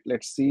internet,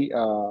 let's see.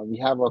 We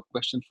have a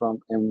question from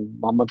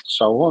Mohammed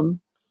Shawon.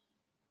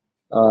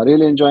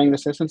 Really enjoying the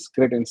sessions.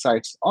 Great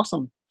insights.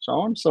 Awesome,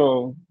 Shawon.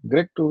 So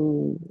great to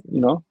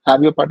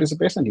have your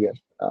participation here.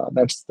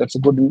 That's a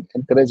good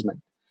encouragement.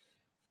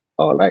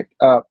 All right.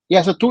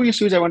 Yeah. So two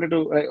issues I wanted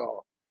to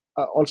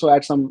also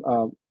add some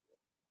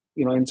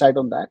insight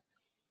on that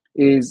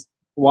is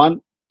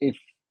one, if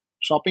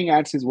shopping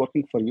ads is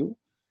working for you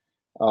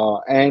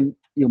and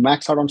you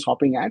max out on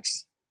shopping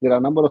ads, there are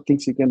a number of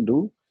things you can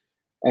do,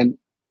 and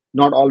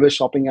not always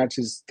shopping ads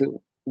is the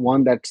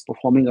one that's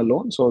performing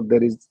alone. So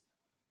there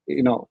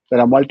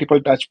are multiple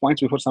touch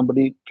points before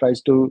somebody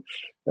tries to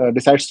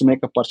decides to make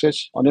a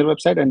purchase on your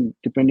website, and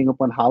depending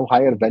upon how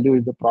higher value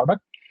is the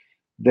product,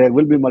 there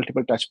will be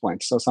multiple touch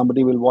points. So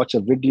somebody will watch a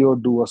video,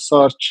 do a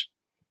search,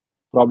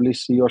 probably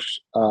see your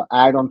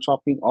ad on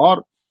shopping,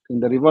 or in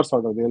the reverse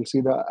order, they'll see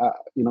the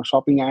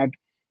shopping ad,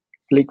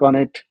 click on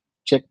it,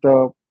 check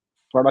the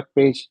product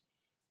page.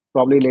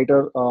 Probably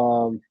later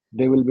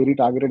they will be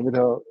retargeted with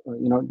a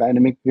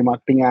dynamic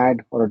remarketing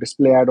ad or a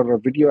display ad or a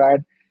video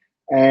ad,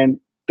 and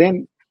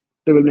then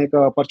they will make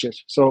a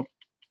purchase. So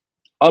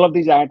all of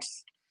these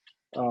ads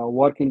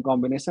work in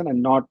combination,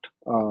 and not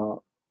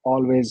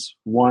always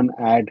one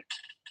ad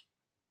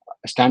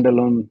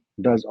standalone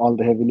does all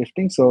the heavy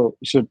lifting. So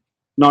you should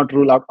not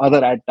rule out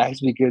other ad types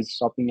because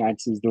shopping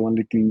ads is the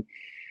only thing,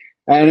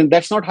 and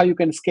that's not how you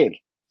can scale.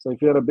 So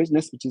if you're a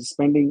business which is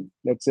spending,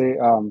 let's say,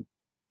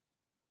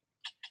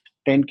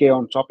 10K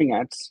on shopping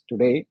ads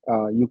today,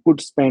 you could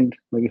spend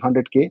maybe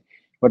 100K,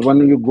 but when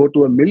you go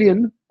to a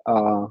million,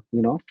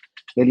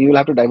 then you will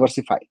have to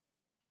diversify,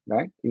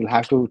 right? You'll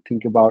have to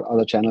think about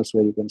other channels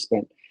where you can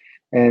spend.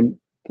 And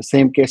the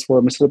same case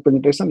for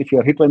misrepresentation. If you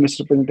are hit by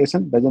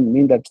misrepresentation, doesn't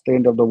mean that's the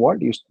end of the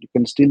world. You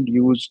can still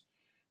use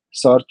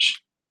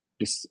search,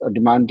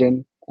 demand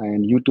gen,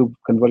 and YouTube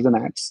conversion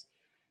ads.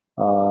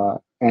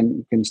 and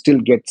you can still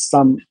get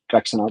some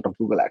traction out of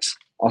Google Ads.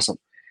 Awesome.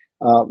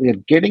 We are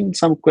getting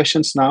some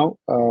questions now,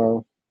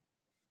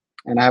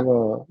 and I have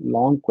a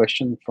long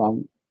question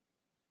from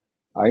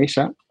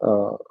Aisha.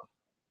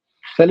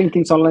 Selling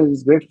things online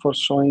is great for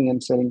showing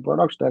and selling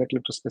products directly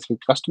to specific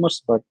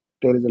customers, but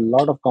there is a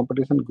lot of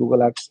competition.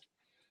 Google Ads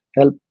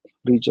help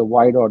reach a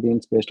wide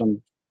audience based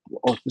on.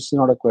 Oh, this is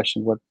not a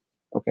question, but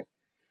okay.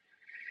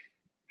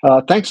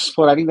 Thanks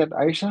for adding that,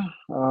 Aisha.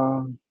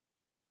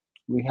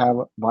 We have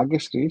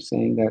Bhagyashree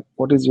saying that,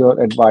 what is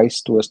your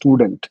advice to a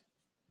student?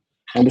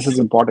 And this is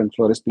important,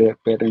 Floris, pay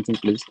attention,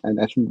 please. And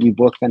I think we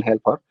both can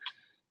help her.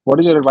 What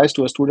is your advice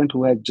to a student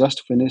who has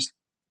just finished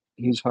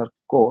his her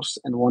course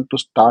and want to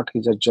start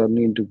his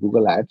journey into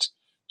Google Ads?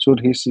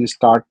 Should she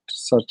start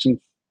searching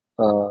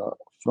uh,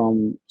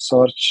 from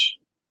search,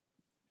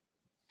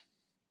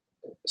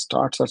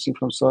 search,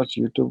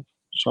 YouTube,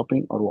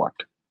 shopping, or what?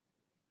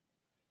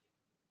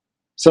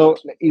 So,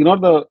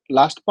 the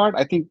last part,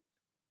 I think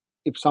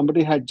if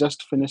somebody had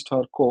just finished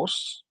her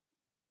course,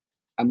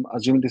 I'm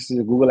assuming this is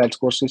a Google Ads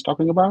course she's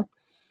talking about.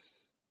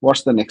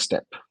 What's the next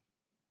step?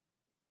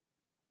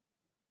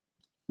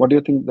 What do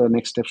you think the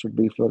next step should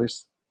be,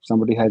 Floris?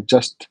 Somebody has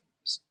just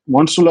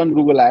wants to learn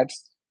Google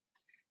Ads,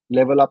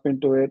 level up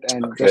into it,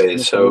 and just Okay,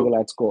 finished the so Google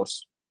Ads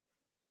course.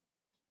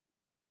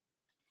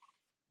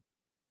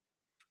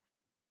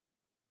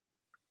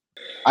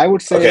 I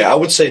would okay, say, I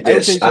would say you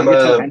this. should I'm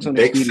get some a hands-on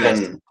big experience.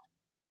 fan.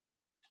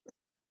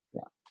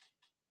 Yeah,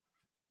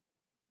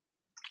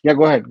 yeah.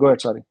 Go ahead. Go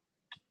ahead. Sorry.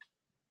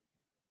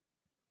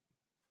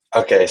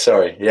 Okay,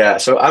 sorry. Yeah,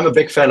 so I'm a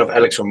big fan of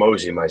Alex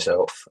Hormozy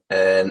myself,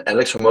 and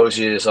Alex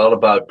Hormozy is all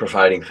about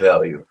providing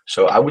value.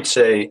 So I would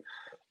say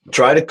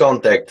try to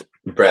contact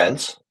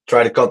brands,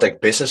 try to contact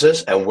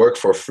businesses, and work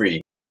for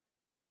free,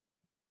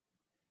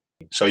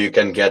 so you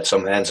can get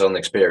some hands-on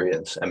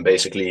experience and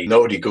basically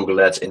know the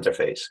Google Ads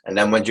interface. And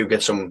then when you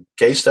get some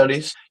case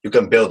studies, you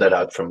can build that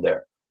out from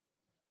there.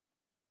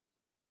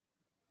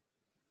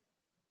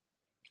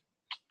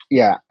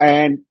 Yeah,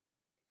 and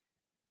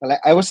like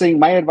I was saying,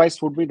 my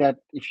advice would be that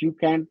if you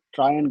can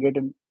try and get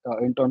an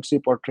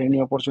internship or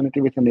training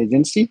opportunity with an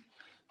agency,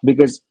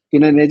 because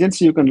in an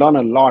agency you can learn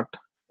a lot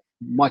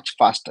much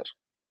faster,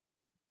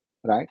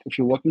 right? If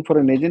you're working for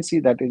an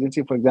agency, that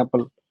agency, for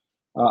example,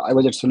 I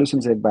was at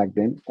Solutions Aid back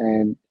then,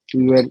 and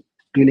we were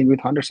dealing with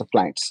hundreds of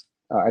clients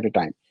at a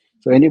time.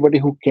 So anybody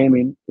who came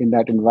in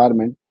that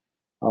environment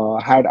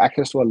had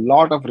access to a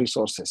lot of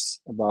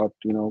resources about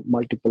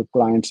multiple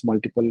clients,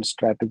 multiple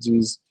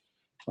strategies,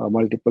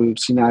 multiple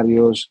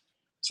scenarios.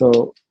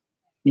 So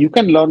you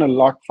can learn a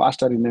lot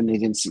faster in an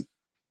agency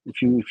if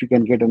you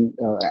can get an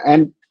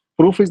and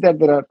proof is that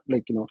there are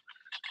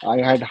I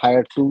had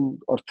hired two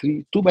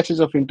batches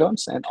of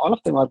interns, and all of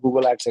them are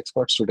Google Ads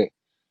experts today,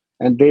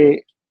 and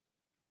they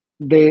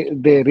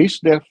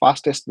reached their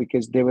fastest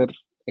because they were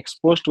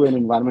exposed to an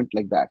environment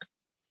like that.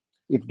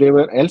 If they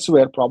were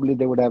elsewhere, probably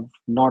they would have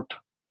not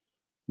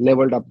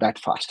leveled up that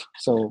fast.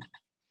 So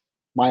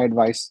my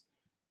advice: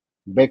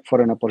 beg for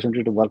an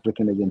opportunity to work with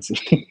an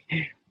agency,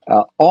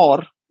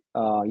 or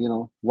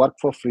work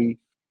for free,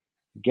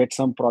 get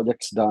some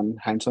projects done,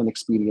 hands-on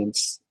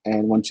experience,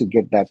 and once you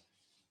get that,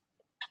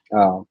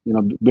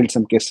 build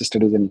some case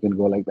studies, and you can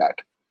go like that.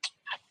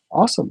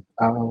 Awesome.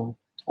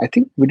 I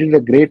think we did a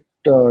great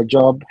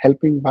job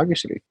helping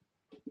Bhagyashree.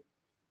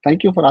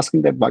 Thank you for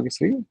asking that,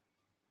 Bhagyashree.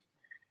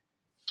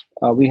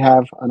 We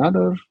have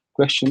another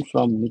question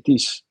from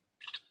Nitish.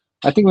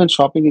 I think when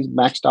shopping is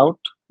maxed out,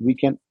 we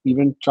can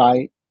even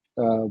try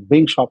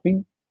Bing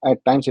shopping.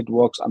 At times, it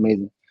works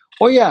amazing.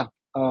 Oh yeah,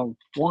 100%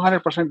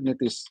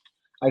 Nitish.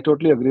 I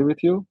totally agree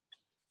with you.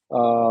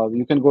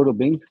 You can go to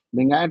Bing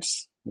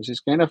Ads, which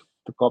is kind of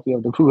the copy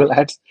of the Google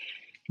Ads,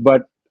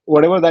 but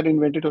whatever that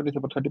invented,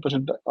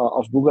 30%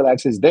 of Google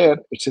Ads is there.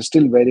 It's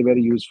still very,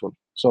 very useful.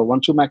 So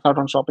once you max out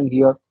on shopping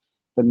here,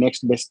 the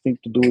next best thing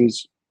to do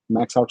is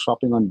max out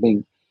shopping on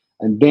Bing,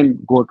 and then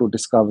go to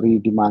discovery,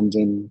 demand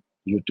gen,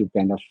 YouTube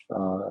kind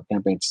of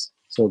campaigns.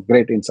 So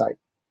great insight.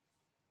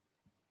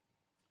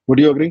 Would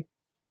you agree?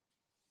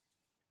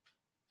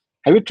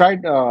 Have you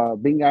tried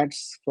Bing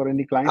Ads for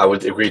any I client?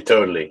 would agree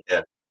totally.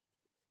 Yeah.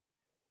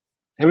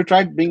 Have you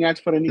tried Bing Ads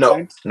for any No,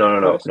 clients, no, no,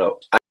 no, Floris?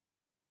 no.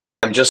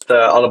 I'm just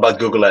all about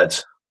Google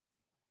Ads.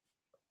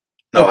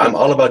 No, Okay, I'm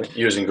all okay. about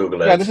using Google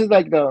Yeah, this Ads. is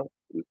like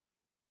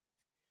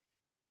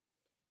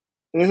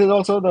this is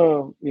also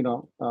the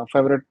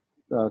favorite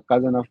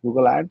cousin of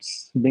Google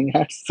Ads, Bing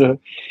Ads. So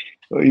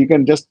you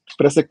can just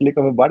press a click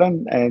of a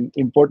button and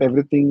import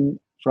everything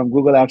from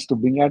Google Ads to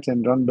Bing Ads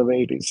and run the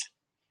way it is.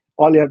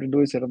 All you have to do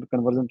is set up the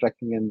conversion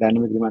tracking and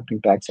dynamic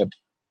remarketing tags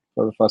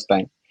for the first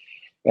time.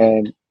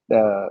 And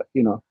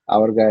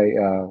our guy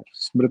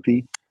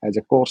Smriti has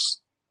a course.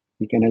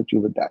 He can help you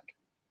with that.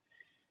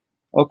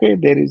 Okay,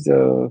 there is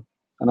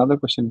another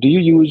question. Do you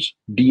use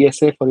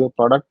DSA for your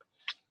product?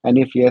 And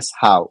if yes,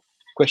 how?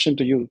 Question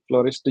to you,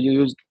 Floris. Do you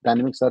use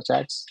dynamic search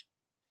ads?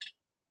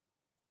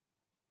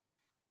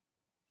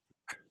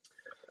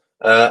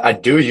 I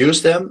do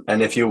use them,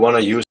 and if you want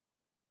to use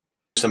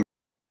them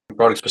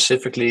product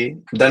specifically,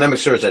 dynamic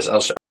search ads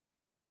also.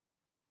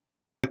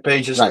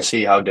 product pages and Right.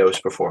 see how those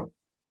perform.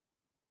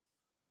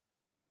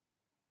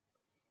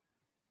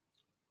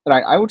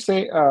 Right. I would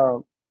say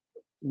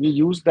we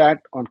use that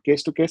on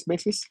case to case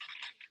basis.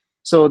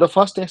 So the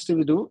first test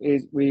we do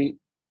is we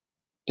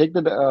take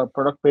the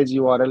product page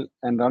URL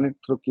and run it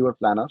through Keyword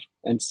Planner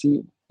and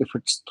see if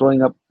it's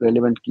throwing up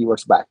relevant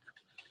keywords back.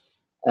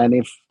 And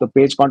if the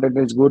page content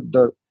is good,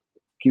 the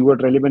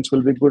keyword relevance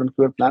will be good on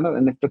Keyword Planner.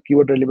 And if the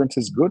keyword relevance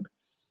is good,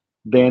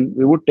 then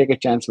we would take a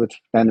chance with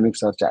dynamic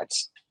search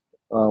ads.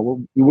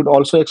 We would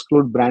also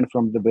exclude brand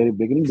from the very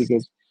beginning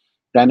because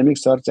dynamic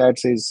search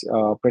ads is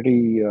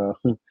pretty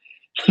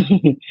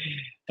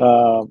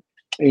uh,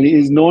 it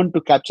is known to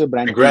capture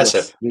brand keywords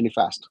Aggressive. really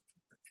fast.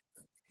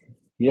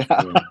 Yeah,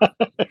 Mm.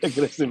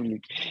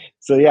 aggressively.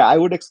 So yeah, I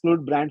would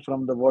exclude brand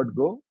from the word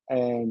go.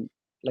 And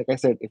like I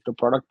said, if the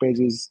product page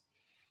is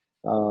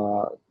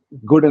uh,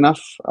 good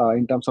enough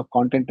in terms of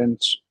content and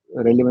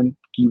relevant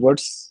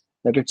keywords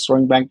that it's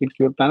throwing back in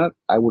Keyword Planner,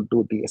 I would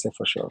do DSA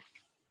for sure.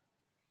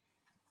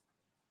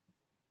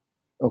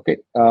 Okay,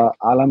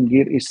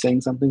 Alamgir is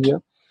saying something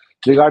here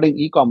regarding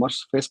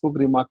e-commerce. Facebook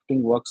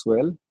remarketing works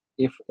well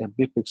if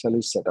FB pixel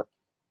is set up.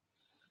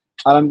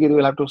 Alamgir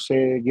will have to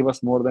say, give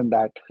us more than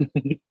that.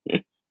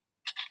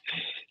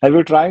 Have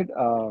you tried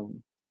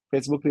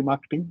Facebook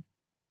remarketing?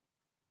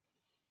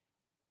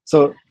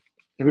 So,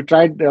 have you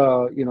tried?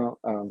 Yeah.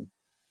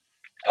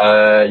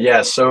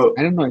 So.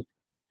 I don't know.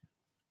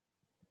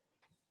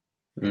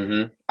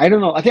 Mhm. I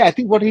don't know. I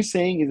think what he's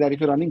saying is that if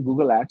you're running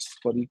Google Ads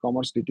for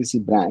e-commerce DTC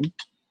brand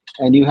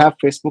and you have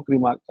Facebook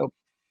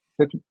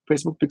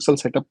pixel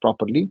set up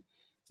properly,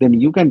 then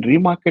you can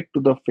remarket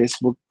to the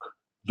Facebook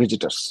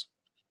visitors,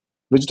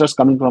 visitors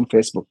coming from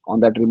Facebook on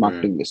that Mm.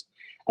 remarketing list,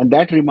 and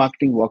that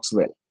remarketing works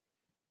well.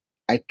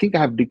 I think I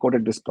have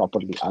decoded this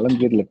properly. Alan,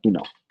 let me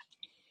know.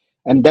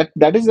 And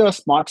that is a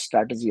smart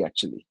strategy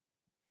actually.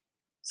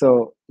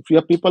 So if you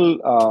have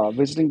people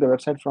visiting the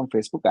website from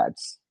Facebook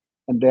ads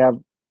and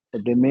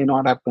they may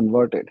not have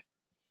converted,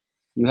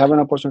 you have an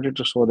opportunity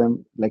to show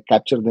them, like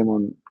capture them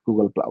on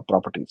Google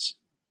properties.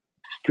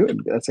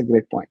 Good, that's a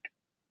great point.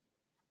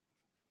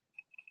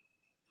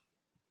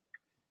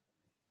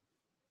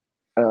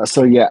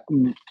 So yeah,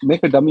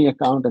 make a dummy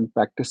account and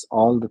practice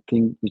all the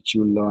thing which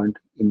you learned.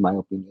 In my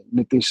opinion,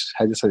 Nitish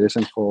has a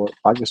suggestion for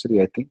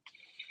Parkeshwari, I think.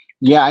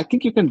 Yeah, I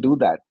think you can do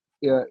that.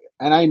 Yeah,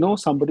 and I know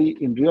somebody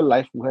in real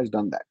life who has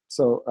done that.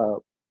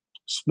 So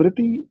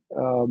Smriti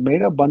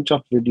made a bunch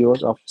of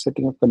videos of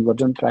setting up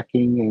conversion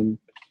tracking and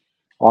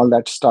all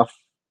that stuff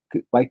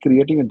by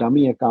creating a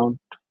dummy account.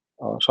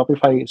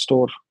 Shopify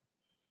store.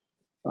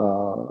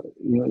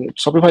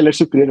 Shopify lets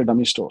you create a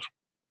dummy store,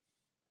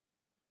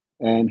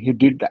 and he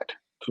did that.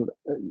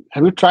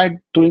 Have you tried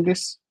doing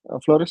this,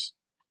 Floris?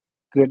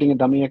 Creating a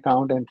dummy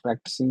account and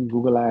practicing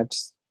Google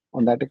Ads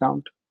on that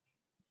account?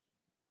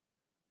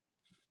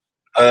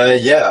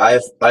 Yeah,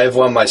 I have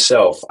one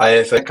myself. I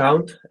have an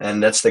account,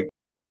 and that's Uh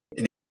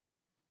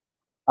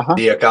huh.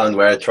 the account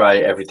where I try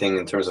everything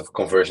in terms of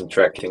conversion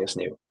tracking is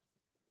new.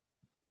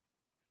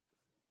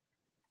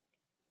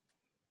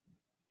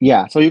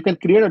 Yeah. So you can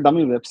create a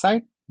dummy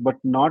website, but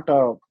not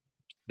a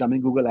dummy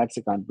Google Ads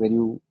account where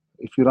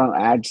if you run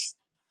ads,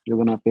 you're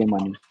gonna pay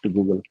money to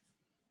Google.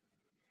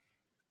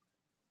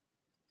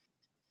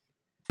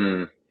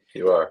 Hmm,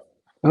 you are.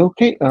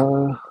 Okay.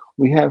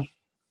 We have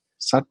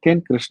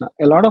Satyan Krishna.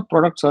 A lot of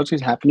product search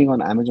is happening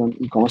on Amazon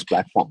e-commerce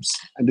platforms,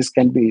 and this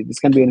can be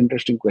an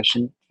interesting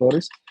question,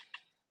 Floris.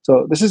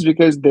 So this is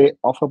because they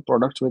offer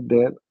products with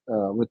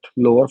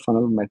lower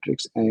funnel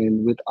metrics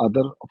and with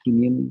other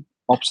opinion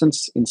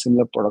options in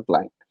similar product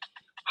line.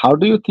 How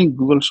do you think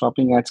Google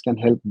Shopping ads can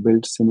help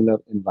build similar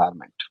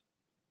environment?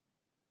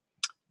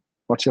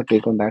 What's your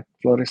take on that,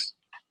 Floris?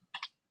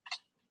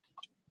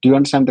 Do you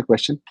understand the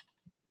question?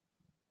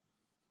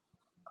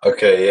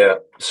 Okay, yeah.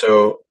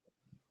 So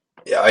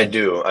yeah, I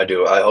do. I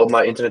do. I hope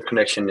my internet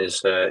connection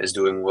is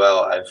doing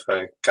well.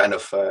 I've kind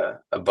of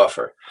a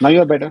buffer, Now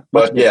you're better, much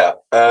but better.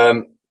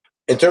 yeah.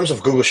 In terms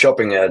of Google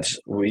Shopping ads,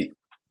 we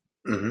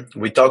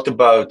talked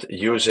about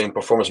using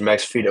Performance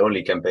Max Feed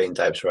Only campaign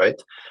types,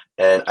 right?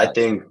 And I Right.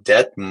 think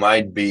that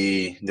might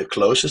be the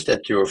closest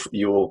that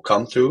you'll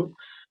come to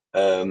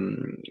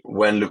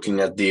when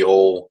looking at the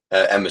whole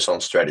Amazon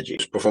strategy.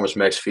 Performance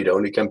Max Feed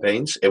Only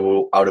campaigns, it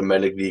will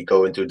automatically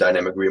go into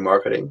dynamic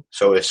remarketing.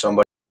 So if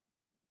somebody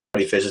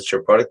visits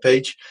your product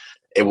page,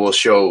 it will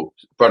show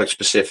product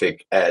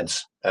specific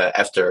ads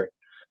after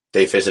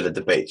they visited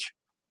the page.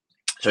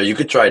 So you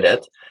could try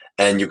that,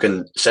 and you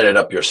can set it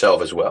up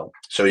yourself as well.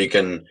 So you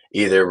can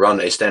either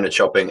run a standard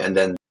shopping and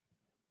then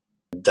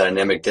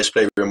dynamic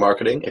display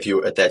remarketing if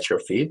you attach your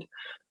feed,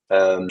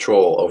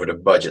 control over the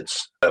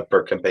budgets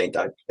per campaign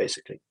type,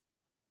 basically.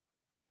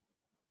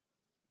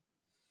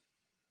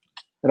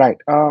 Right.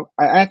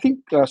 I think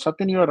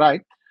Satyan, you're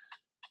right.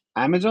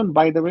 Amazon,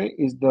 by the way,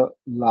 is the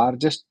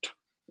largest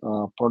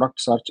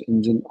product search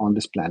engine on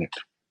this planet.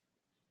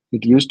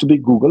 It used to be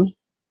Google,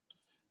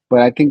 but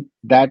I think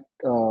that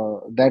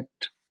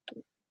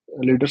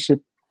leadership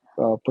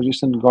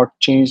position got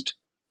changed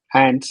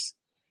hands,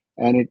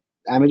 and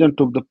Amazon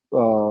took the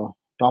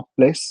top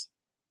place.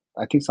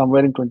 I think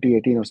somewhere in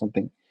 2018 or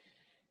something,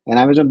 and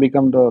Amazon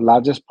become the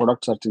largest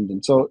product search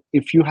engine. So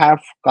if you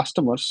have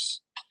customers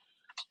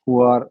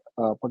who are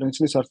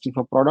potentially searching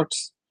for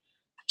products,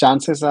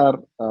 chances are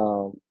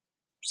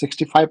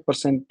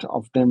 65%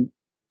 of them,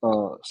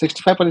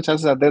 65%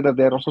 chances are there that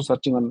they're also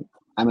searching on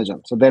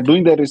Amazon. So they're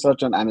doing their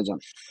research on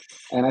Amazon.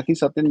 And I think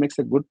Satyan makes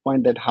a good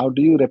point that how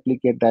do you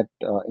replicate that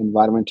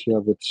environment here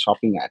with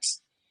shopping ads?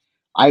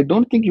 I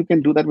don't think you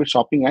can do that with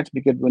shopping ads,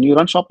 because when you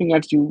run shopping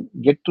ads, you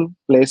get to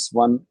place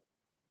one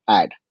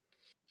ad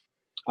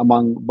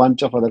among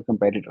bunch of other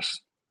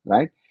competitors,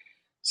 right?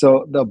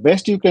 So the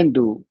best you can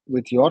do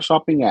with your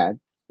shopping ad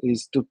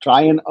is to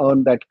try and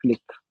earn that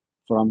click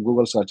from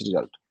Google search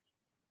result,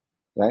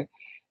 right?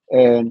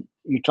 And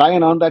you try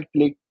and earn that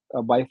click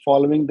by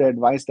following the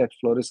advice that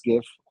Floris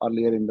gave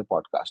earlier in the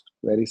podcast,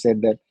 where he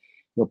said that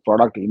your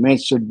product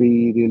image should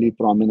be really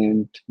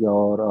prominent,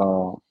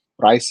 your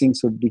pricing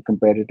should be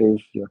competitive,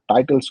 your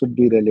title should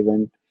be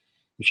relevant.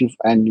 If you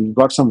and you've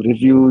got some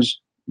reviews,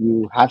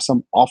 you have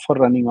some offer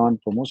running on,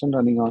 promotion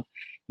running on.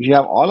 If you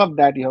have all of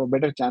that, you have a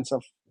better chance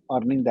of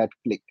earning that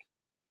click.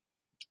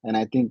 And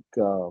I think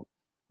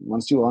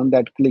once you earn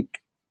that click,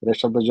 the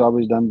rest of the job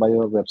is done by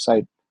your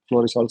website.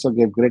 Floris also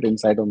gave great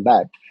insight on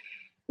that.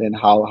 Then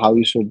how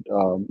you should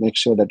make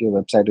sure that your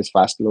website is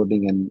fast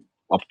loading and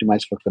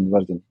optimized for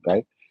conversion,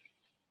 right?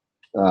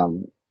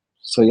 Um,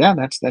 so yeah,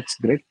 that's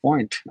great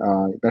point.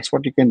 That's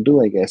what you can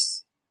do, I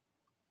guess.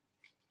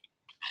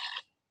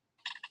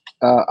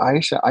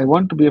 Aisha, I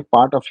want to be a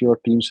part of your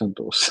team,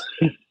 Santosh.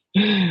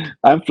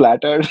 I'm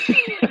flattered.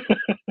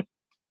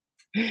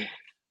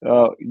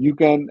 You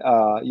can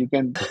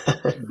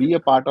be a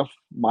part of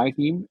my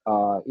team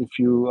if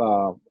you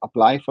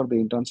apply for the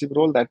internship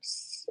role.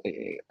 That's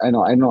I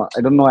know I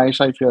don't know,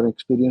 Aisha, if you're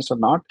experienced or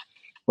not,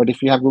 but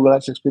if you have Google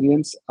Ads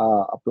experience,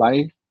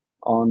 apply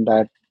on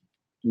that,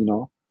 you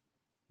know,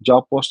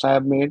 job post I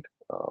have made.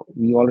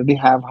 We already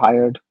have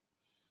hired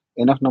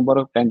enough number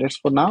of candidates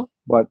for now,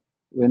 but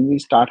when we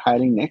start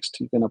hiring next,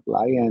 you can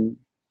apply and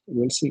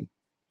we'll see.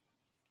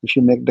 If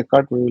you make the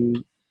cut,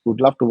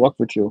 would love to work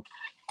with you.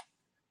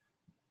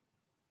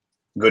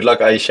 Good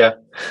luck, Aisha.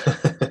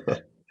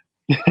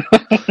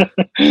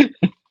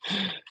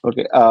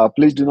 Okay,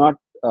 please do not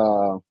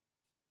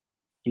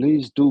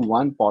please do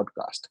one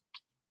podcast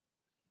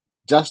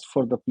just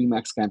for the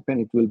Pmax campaign.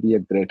 It will be a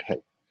great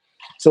help.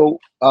 So,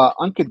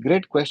 Ankit,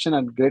 great question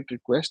and great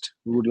request.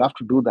 We would love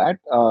to do that.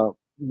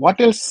 What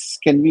else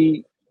can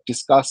we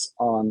discuss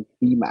on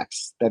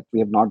Pmax that we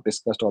have not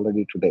discussed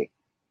already today?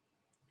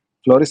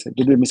 Floris,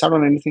 did we miss out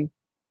on anything?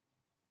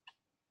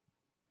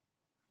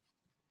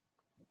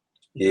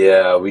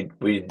 Yeah, we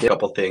did a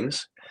couple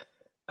things.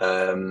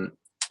 Um,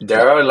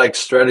 there are like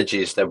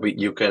strategies that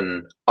you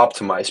can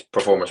optimize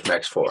Performance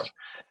Max for,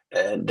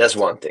 and that's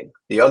one thing.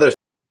 The other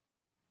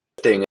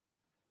thing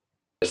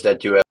is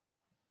that you have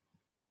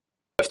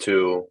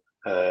to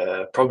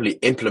probably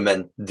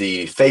implement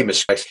the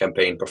famous Max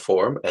campaign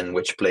perform and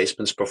which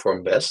placements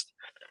perform best.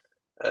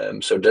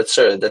 So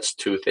that's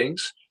two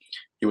things.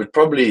 You would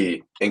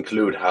probably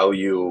include how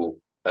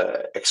you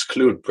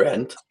exclude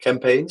brand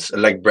campaigns,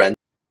 like brand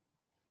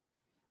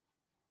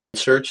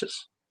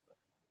searches,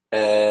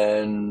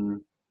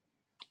 and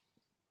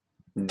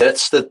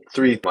that's the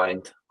three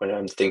mind when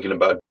I'm thinking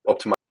about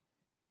optimizing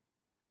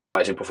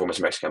Performance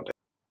Max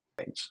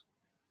campaigns.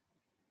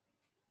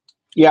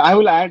 Yeah, I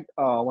will add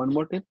one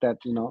more tip that,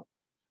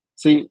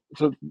 see,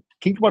 so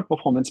think about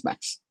Performance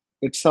Max.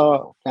 It's a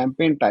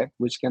campaign type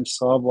which can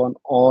serve on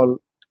all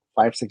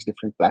five, six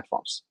different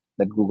platforms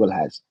that Google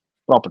has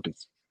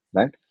properties,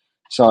 right?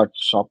 Search,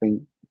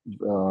 shopping,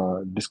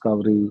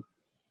 discovery,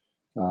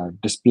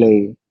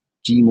 display,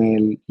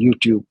 Gmail,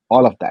 YouTube,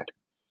 all of that.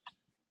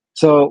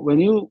 So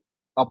when you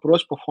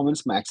approach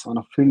Performance Max on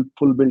a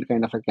full build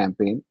kind of a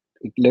campaign,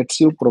 it lets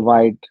you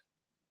provide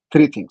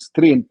three things,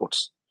 three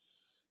inputs.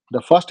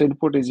 The first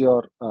input is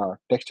your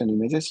text and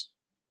images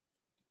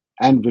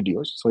and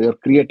videos. So your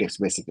creatives,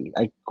 basically.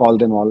 I call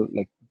them all,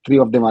 like three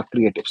of them are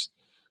creatives.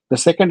 The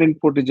second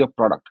input is your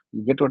product.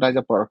 You get what as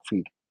a product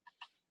feed.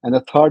 And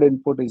the third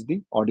input is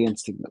the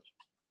audience signal.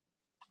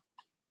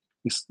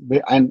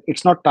 And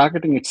it's not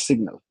targeting, it's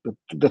signal.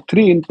 The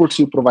three inputs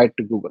you provide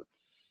to Google.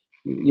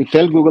 You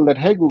tell Google that,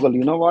 hey, Google,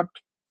 you know what?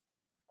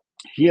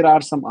 Here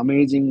are some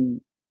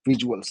amazing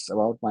visuals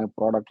about my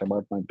product,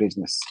 about my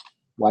business,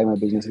 why my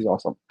business is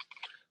awesome,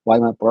 why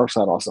my products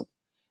are awesome.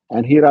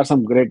 And here are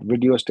some great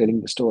videos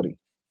telling the story,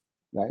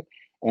 right?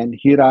 And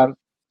here are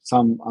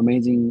some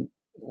amazing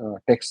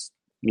text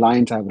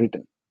lines I've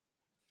written.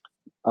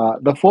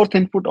 The fourth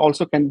input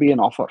also can be an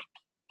offer,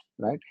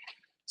 right?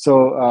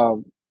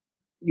 So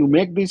you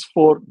make these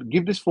four,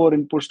 give these four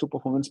inputs to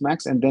Performance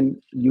Max, and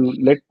then you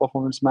let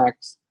Performance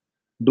Max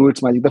do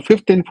its magic. The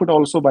fifth input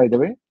also, by the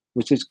way,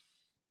 which is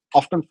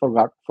often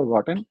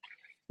forgotten,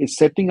 is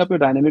setting up your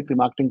dynamic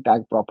remarketing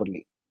tag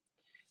properly.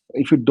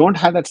 If you don't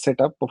have that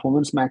set up,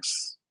 Performance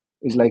Max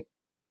is like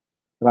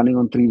running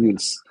on three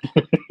wheels.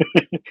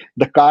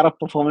 The car of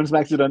Performance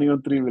Max is running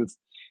on three wheels.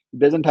 It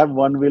doesn't have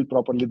one wheel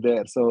properly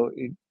there, so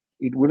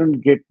it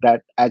wouldn't get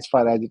that as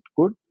far as it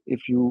could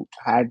if you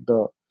had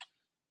the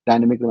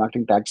dynamic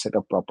remarketing tag set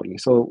up properly.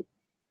 So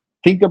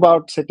think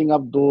about setting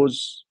up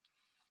those,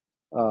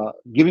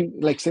 giving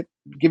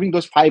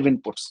those 5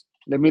 inputs.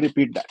 Let me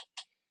repeat that.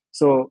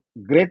 So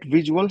great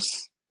visuals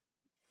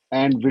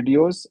and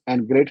videos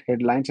and great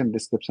headlines and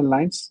description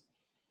lines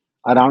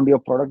around your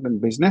product and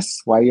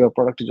business, why your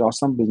product is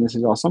awesome, business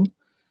is awesome,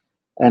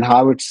 and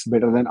how it's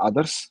better than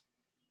others,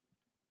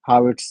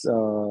 how it's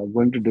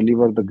going to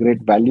deliver the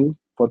great value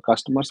for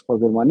customers for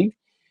their money.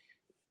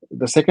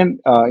 The second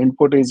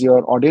input is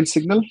your audience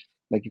signal.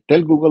 Like you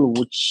tell Google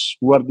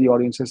who are the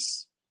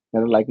audiences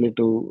that are likely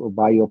to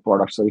buy your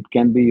product. So it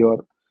can be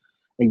your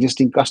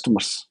existing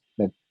customers,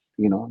 that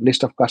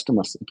list of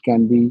customers. It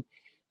can be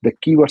the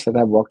keywords that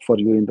have worked for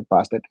you in the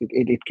past. That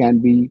it can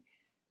be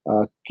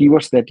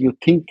keywords that you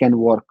think can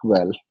work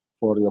well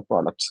for your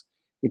products.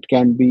 It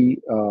can be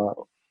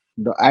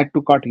the add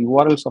to cart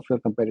URLs of your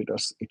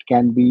competitors. It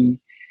can be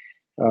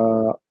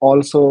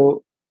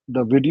also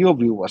the video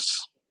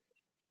viewers,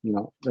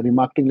 the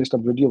remarketing list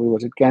of video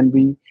viewers. It can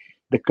be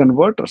the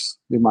converters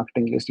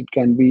remarketing list. It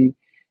can be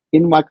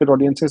in market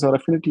audiences or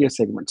affinity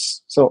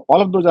segments. So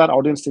all of those are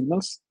audience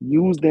signals.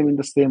 Use them in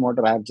the same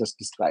order I have just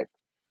described,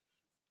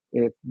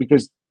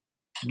 because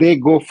they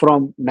go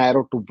from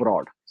narrow to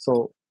broad.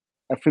 So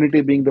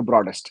affinity being the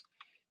broadest.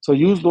 So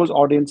use those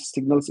audience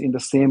signals in the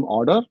same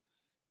order.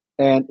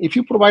 And if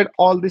you provide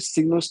all these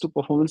signals to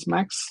Performance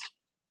Max,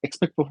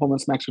 expect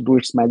Performance Max to do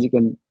its magic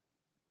and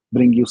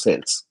bring you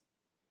sales.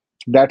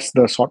 That's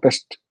the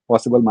shortest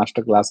possible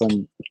masterclass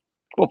on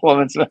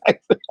Performance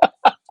Max.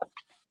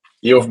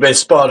 You've been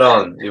spot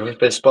on. You've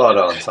been spot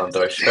on,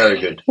 Santhosh. Very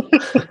good.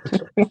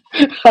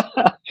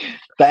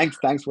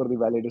 Thanks for the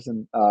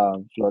validation,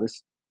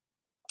 Floris.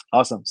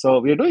 Awesome. So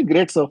we are doing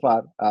great so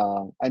far,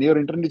 and your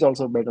internet is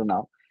also better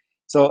now.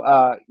 So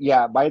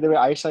yeah. By the way,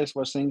 Aisha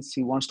was saying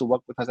she wants to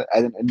work with us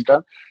as an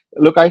intern.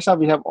 Look, Aisha,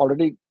 we have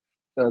already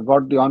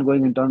got the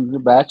ongoing intern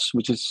batch,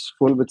 which is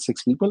full with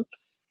 6 people.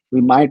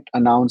 We might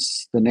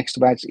announce the next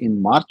batch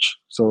in March.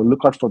 So look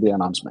out for the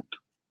announcement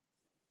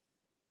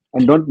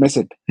and don't miss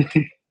it.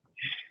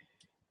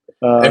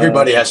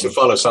 Everybody Uh, has to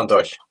follow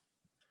Santhosh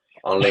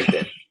on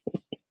LinkedIn.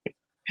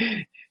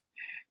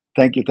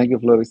 thank you,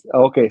 Floris.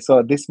 Okay,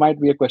 so this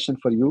might be a question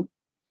for you.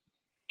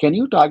 Can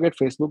you target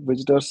Facebook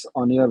visitors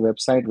on your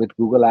website with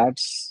Google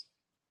Ads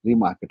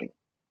remarketing?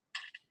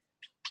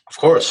 Of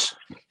course.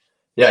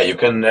 Yeah, you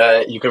can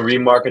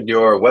remarket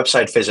your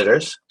website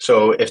visitors.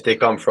 So if they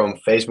come from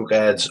Facebook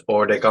ads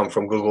or they come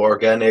from Google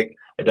Organic,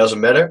 it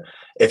doesn't matter.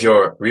 If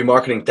your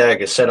remarketing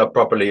tag is set up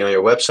properly on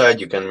your website,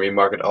 you can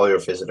remarket all your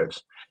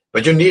visitors.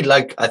 But you need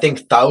like I think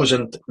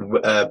 1,000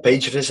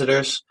 page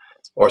visitors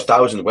or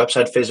 1,000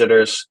 website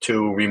visitors to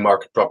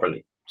remarket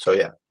properly. So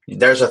yeah,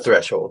 there's a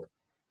threshold.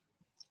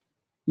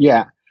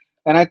 Yeah,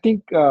 and I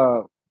think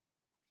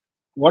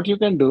what you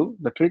can do,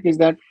 the trick is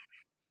that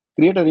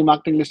create a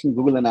remarketing list in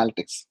Google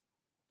Analytics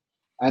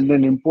and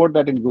then import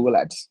that in Google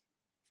Ads.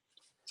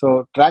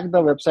 So track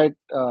the website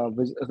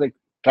like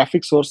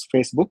traffic source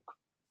Facebook,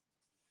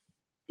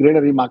 create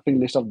a remarketing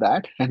list of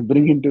that, and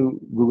bring into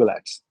Google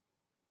Ads.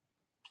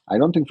 I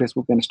don't think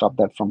Facebook can stop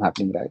that from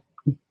happening, right?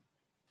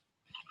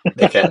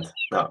 They can't.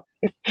 No.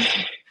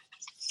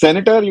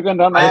 Senator, you can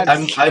run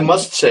ads. I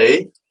must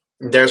say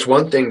there's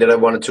one thing that I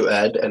wanted to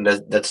add, and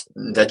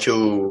that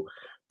you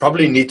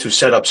probably need to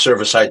set up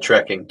server-side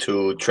tracking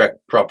to track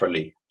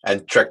properly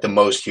and track the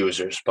most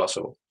users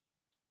possible.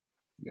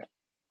 Yeah.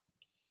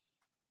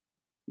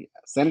 Yeah.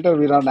 Senator,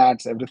 we run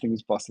ads. Everything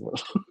is possible.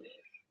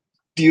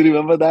 Do you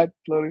remember that,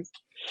 Floris?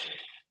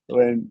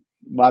 When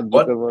Mark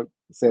What? Zuckerberg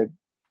said,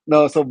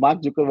 no, so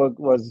Mark Zuckerberg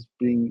was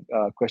being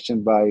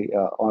questioned by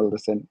all the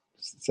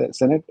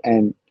Senate,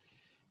 and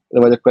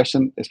there was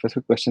a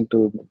specific question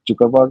to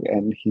Zuckerberg,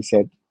 and he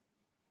said,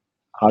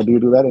 "How do you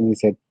do that?" And he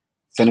said,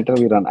 "Senator,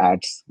 we run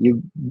ads.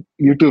 You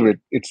YouTube it.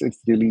 It's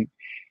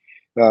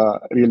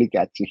really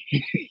catchy.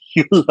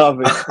 You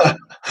love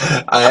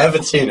it." I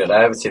haven't seen it.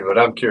 I haven't seen it, but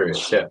I'm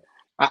curious. Yeah.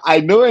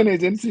 I know an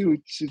agency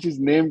which is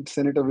named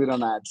Senator, we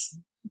run ads.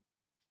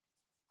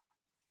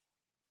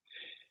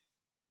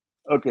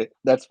 Okay,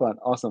 that's fun.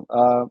 Awesome.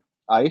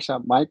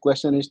 Aisha, my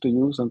question is to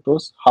you,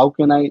 Santosh. How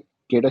can I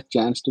get a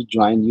chance to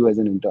join you as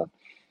an intern?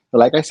 So,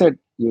 like I said,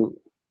 you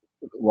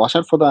watch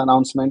out for the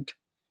announcement,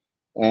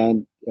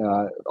 and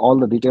all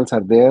the details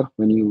are there.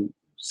 When you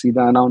see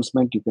the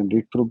announcement, you can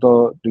read through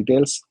the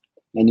details,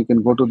 and you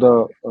can go to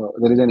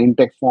there is an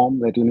intake form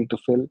that you need to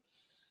fill,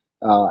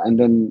 and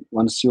then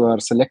once you are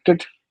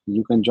selected,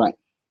 you can join.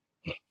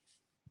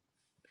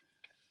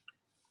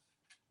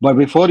 But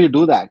before you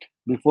do that,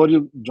 before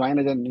you join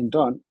as an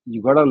intern,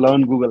 you gotta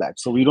learn Google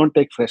Ads. So we don't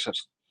take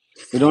freshers.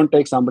 We don't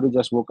take somebody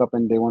just woke up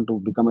and they want to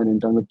become an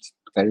intern with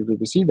Career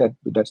PPC.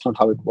 That's not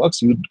how it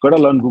works. You gotta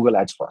learn Google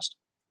Ads first.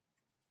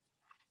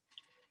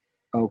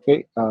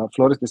 Okay,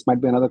 Floris, this might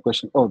be another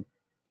question. Oh,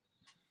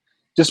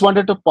 just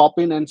wanted to pop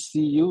in and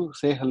see you.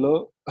 Say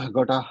hello.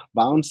 Got a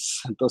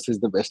bounce. Santosh is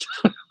the best.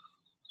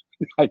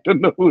 I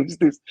don't know who is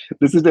this.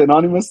 This is the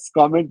anonymous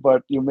comment,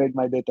 but you made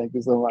my day. Thank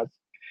you so much.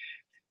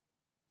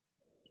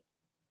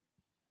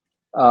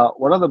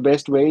 What are the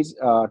best ways,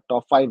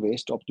 top five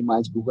ways to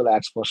optimize Google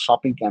Ads for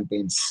shopping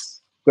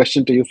campaigns?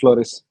 Question to you,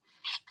 Floris.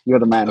 You're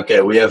the man.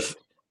 Okay, we have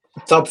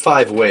top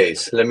 5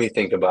 ways. Let me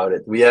think about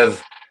it. We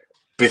have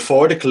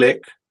before the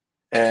click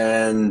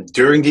and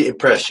during the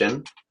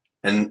impression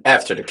and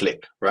after the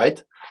click,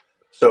 right?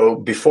 So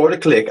before the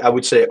click, I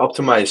would say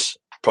optimize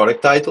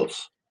product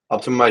titles,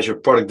 optimize your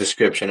product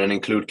description and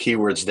include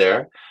keywords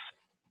there.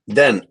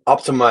 Then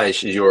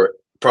optimize your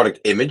product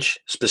image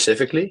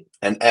specifically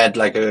and add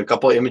like a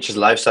couple images,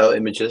 lifestyle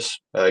images.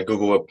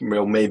 Google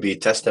will maybe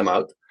test them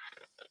out.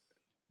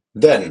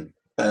 Then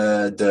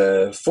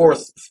the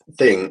fourth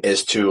thing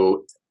is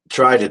to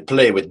try to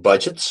play with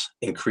budgets,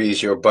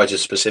 increase your budget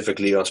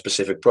specifically on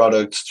specific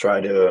products, try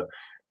to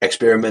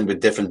experiment with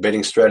different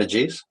bidding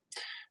strategies.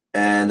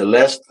 And the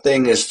last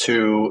thing is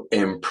to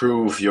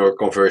improve your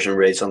conversion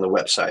rates on the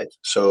website.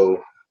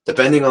 So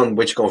depending on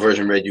which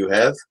conversion rate you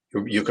have,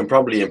 you can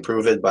probably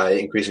improve it by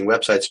increasing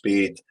website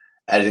speed,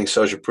 adding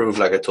social proof,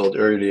 like I told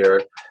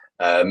earlier,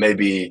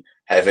 maybe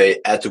have a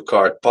add to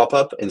cart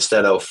pop-up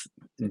instead of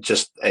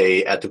just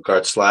a add to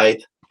cart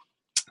slide,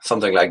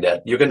 something like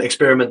that. You can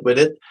experiment with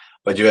it,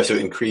 but you have to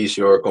increase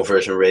your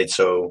conversion rate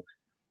so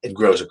it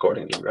grows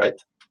accordingly, right?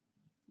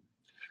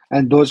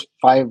 And those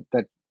five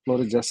that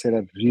Floris just said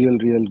are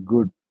real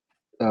good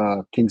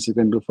things you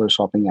can do for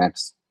shopping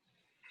ads.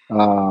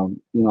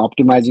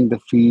 Optimizing the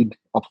feed,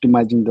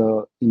 optimizing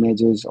the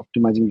images,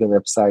 optimizing the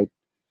website.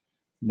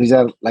 These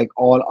are like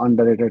all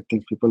underrated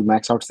things. People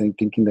max out saying,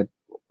 thinking that,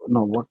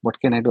 no, what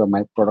can I do?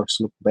 My products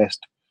look best.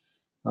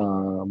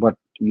 But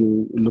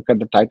you look at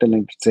the title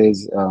and it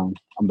says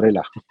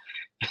umbrella.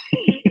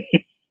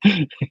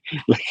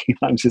 Like,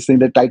 I'm just saying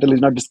the title is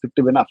not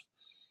descriptive enough.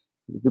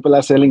 People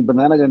are selling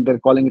bananas and they're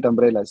calling it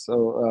umbrellas.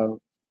 So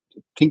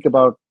think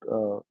about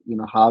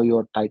how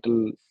your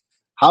title,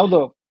 how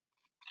the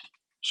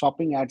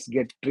shopping ads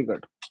get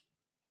triggered.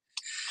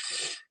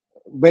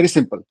 Very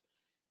simple.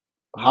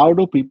 How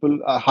do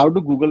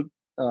Google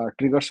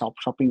trigger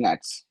shopping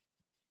ads?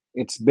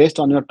 It's based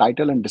on your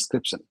title and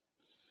description.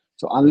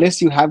 So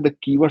unless you have the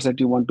keywords that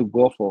you want to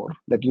go for,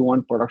 that you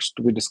want products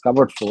to be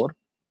discovered for,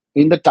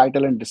 in the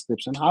title and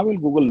description, how will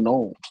Google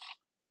know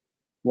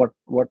what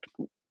what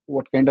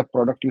what kind of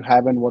product you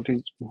have and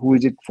who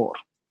is it for,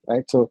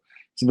 right? So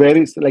it's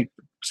very like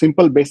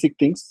simple basic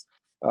things,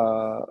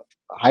 uh,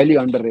 highly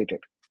underrated.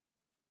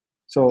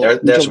 So each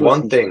of There's those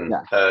one things, thing,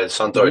 yeah. Hmm.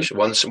 Santosh,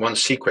 one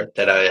secret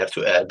that I have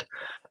to add,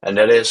 and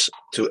that is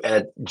to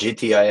add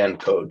GTIN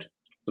code.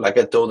 Like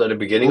I told at the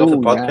beginning of the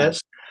Oh yeah.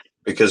 podcast,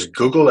 because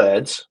Google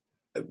Ads,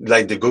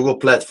 like the Google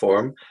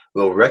platform,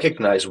 will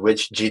recognize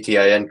which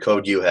GTIN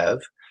code you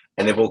have,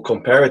 and it will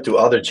compare it to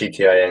other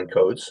GTIN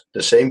codes,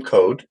 the same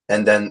code,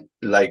 and then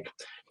like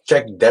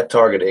check that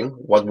targeting,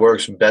 what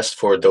works best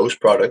for those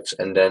products,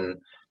 and then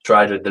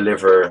try to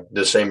deliver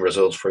the same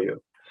results for you.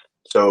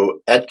 So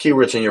add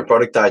keywords in your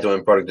product title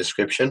and product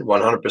description,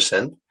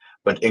 100%,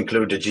 but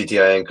include the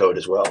GTIN code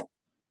as well.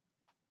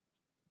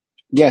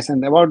 Yes,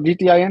 and about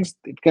GTINs,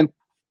 it can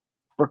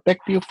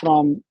protect you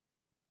from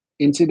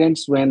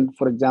incidents when,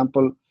 for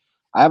example,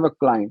 I have a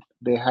client.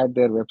 They had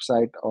their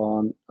website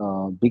on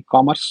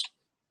BigCommerce,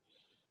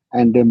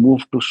 and they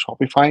moved to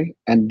Shopify,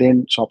 and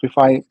then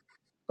Shopify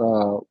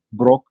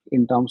broke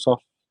in terms of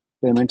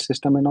payment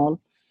system and all,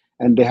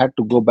 and they had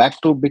to go back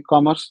to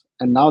BigCommerce,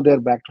 and now they're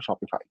back to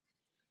Shopify.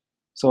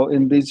 So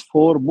in these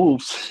four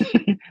moves,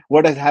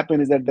 what has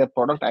happened is that their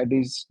product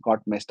IDs got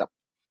messed up.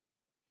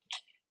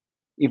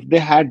 If they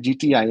had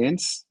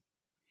GTINs,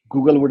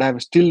 Google would have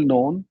still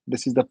known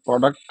this is the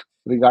product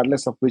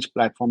regardless of which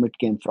platform it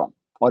came from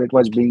or it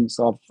was being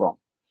served from.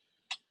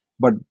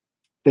 But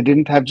they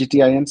didn't have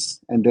GTINs,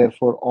 and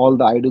therefore all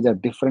the IDs are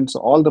different. So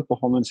all the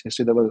performance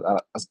history that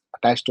was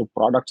attached to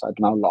products are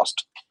now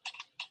lost.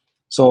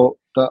 So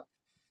the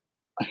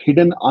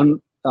hidden,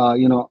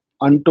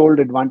 untold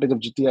advantage of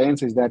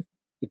GTINs is that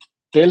it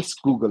tells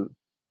Google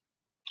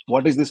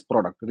what is this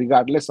product,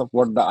 regardless of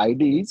what the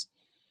ID is,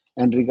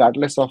 and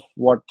regardless of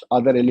what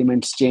other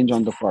elements change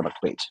on the product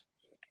page.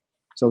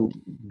 So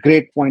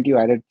great point you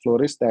added,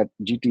 Floris, that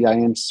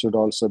GTINs should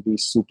also be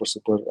super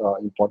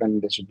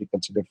important. They should be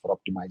considered for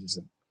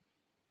optimization.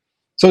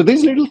 So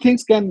these little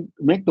things can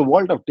make the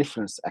world of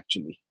difference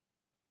actually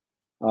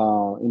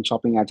in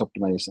shopping ads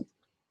optimization.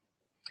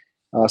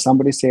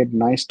 Somebody said,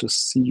 "Nice to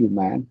see you,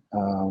 man."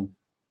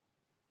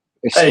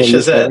 It's Hey, for you,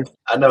 Shazad, Floris.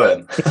 I know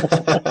him.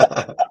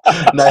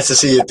 Nice to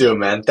see you too,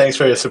 man. Thanks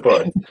for your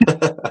support.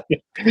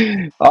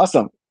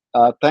 Awesome.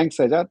 Thanks,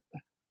 Sajad.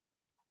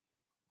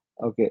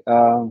 Okay,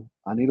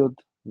 Anirudh,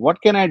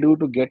 what can I do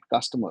to get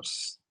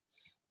customers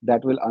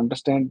that will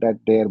understand that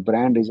their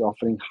brand is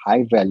offering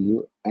high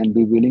value and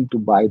be willing to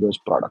buy those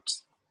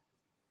products?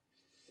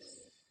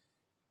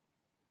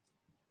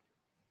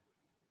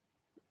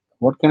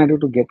 What can I do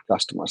to get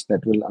customers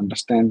that will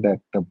understand that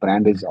the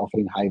brand is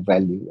offering high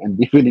value and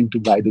be willing to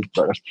buy these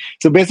products?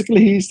 So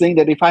basically, he's saying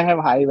that if I have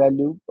high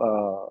value,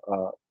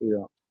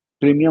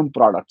 premium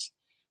products,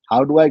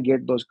 how do I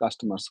get those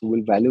customers who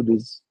will value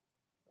these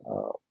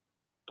uh,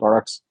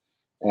 products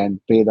and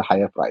pay the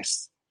higher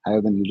price,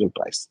 higher than usual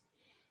price?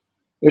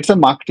 It's a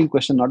marketing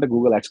question, not a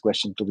Google Ads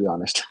question, to be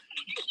honest.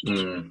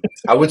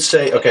 I would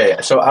say, okay,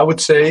 so I would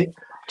say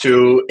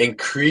to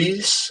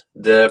increase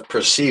the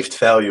perceived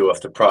value of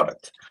the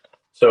product.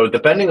 So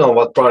depending on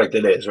what product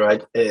it is,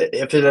 right?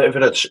 If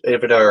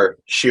it are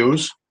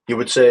shoes, you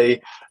would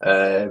say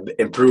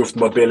improved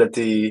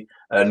mobility,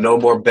 no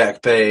more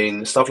back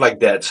pain, stuff like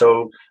that.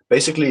 So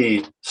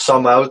basically,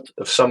 sum up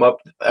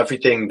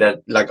everything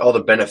that like all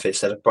the benefits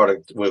that a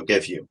product will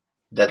give you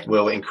that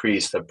will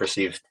increase the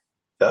perceived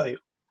value.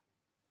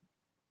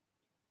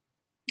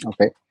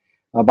 Okay.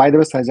 By the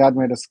way, Sajad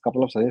made us a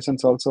couple of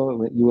suggestions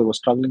also. You were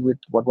struggling with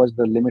what was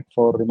the limit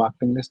for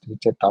remarketing list. He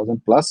said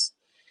 1,000 plus.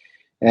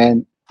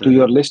 And to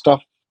your Mhm. list of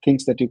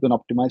things that you can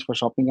optimize for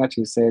shopping ads,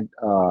 he said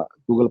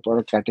Google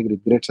product category.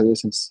 Great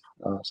suggestions,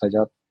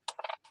 Sajad.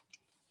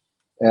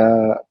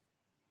 Uh,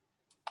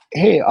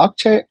 hey,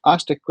 Akshay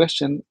asked a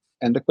question,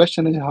 and the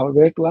question is how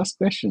where to ask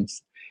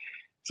questions.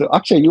 So,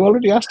 Akshay, you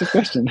already asked a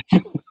question.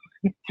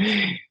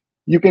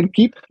 You can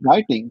keep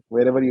writing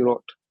wherever you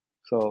wrote.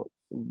 So,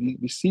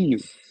 we see you.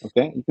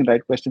 Okay, you can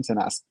write questions and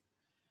ask.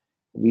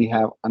 We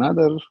have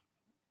another.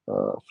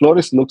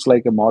 Floris looks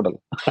like a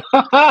model.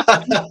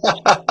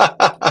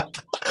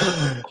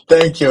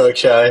 Thank you,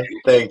 Akshay.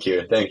 Thank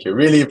you. Thank you.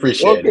 Really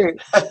appreciate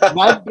it. Okay,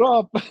 mic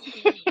drop.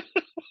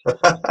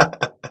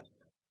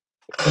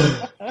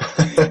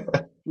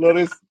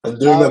 Floris I'm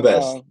doing now, my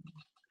best.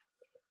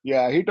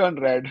 yeah, he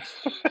turned red.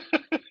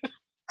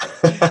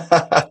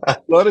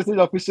 Floris is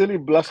officially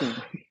blushing.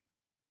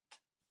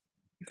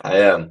 I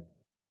am.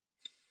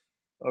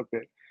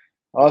 Okay,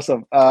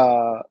 awesome.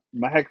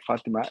 Mahek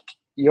Fatima,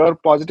 your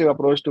positive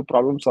approach to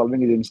problem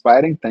solving is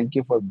inspiring. Thank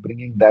you for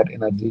bringing that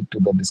energy to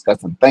the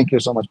discussion. Thank you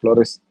so much,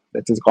 Floris.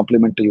 That is a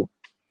compliment to you.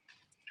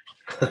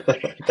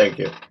 Thank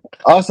you.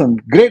 Awesome,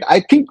 great.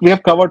 I think we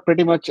have covered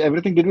pretty much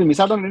everything. Did we miss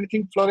out on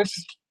anything, Floris?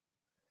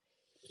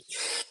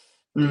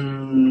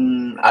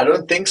 I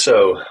don't think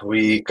so.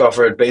 We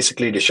covered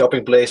basically the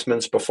shopping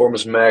placements,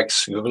 Performance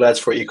Max, Google Ads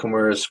for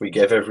e-commerce. We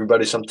gave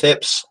everybody some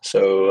tips.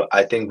 So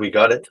I think we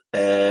got it.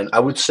 And I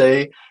would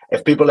say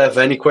if people have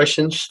any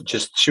questions,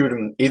 just shoot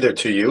them either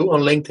to you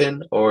on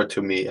LinkedIn or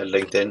to me on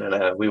LinkedIn,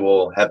 and we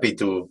will happy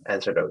to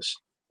answer those.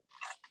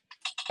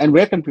 And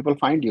where can people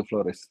find you,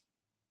 Floris?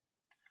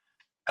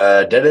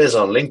 That is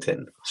on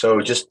LinkedIn.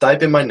 So just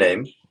type in my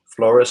name,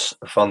 Floris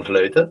van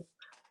Vleuten,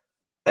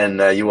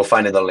 and you will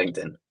find it on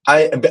LinkedIn.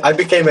 I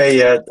became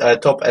a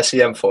top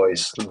SEM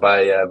voice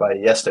by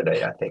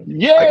yesterday. I think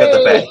I got the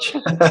Yay!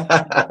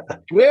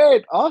 badge.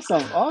 Great,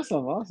 awesome,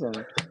 awesome,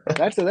 awesome.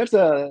 That's a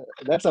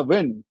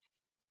win.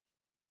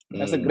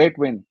 That's a Mm. great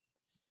win.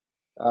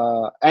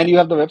 And you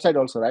have the website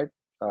also, right?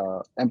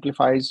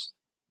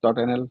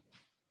 Amplifize.nl.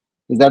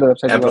 Is that a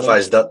website URL?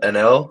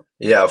 Amplifize.nl.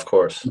 Yeah, of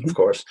course, of Mhm.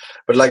 course.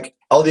 But like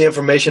all the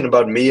information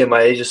about me and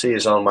my agency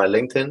is on my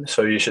LinkedIn,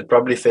 so you should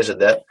probably visit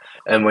that.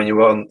 And when you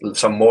want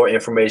some more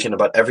information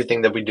about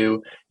everything that we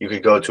do, you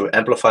could go to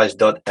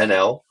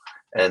amplifize.nl,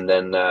 and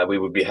then we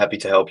would be happy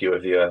to help you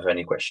if you have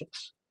any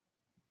questions.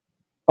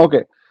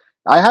 Okay,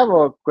 I have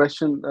a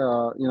question.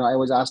 I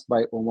was asked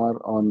by Omar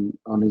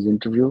on his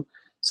interview.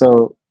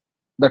 So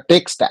the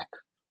tech stack.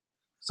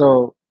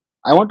 So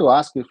I want to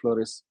ask you,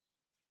 Floris,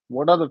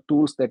 what are the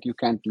tools that you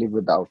can't live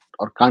without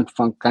or can't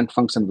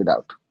function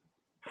without?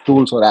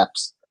 Tools or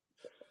apps?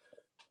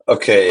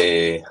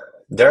 Okay,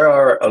 there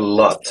are a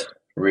lot,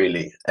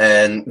 really,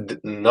 and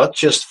not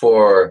just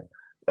for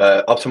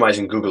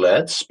optimizing Google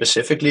Ads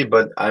specifically,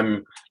 but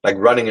I'm like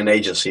running an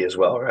agency as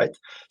well, right?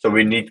 So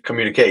we need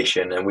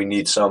communication and we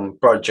need some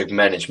project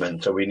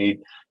management. So we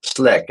need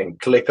Slack and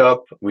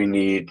ClickUp. We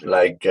need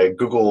like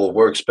Google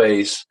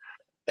Workspace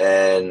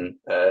and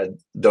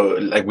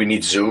like we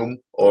need Zoom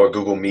or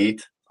Google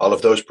Meet, all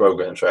of those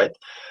programs, right?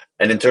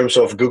 And in terms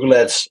of Google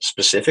Ads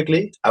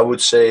specifically, I would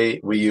say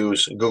we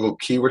use Google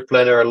Keyword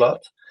Planner a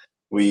lot.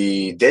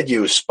 We did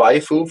use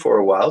SpyFu for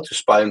a while to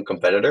spy on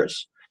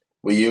competitors.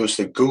 We use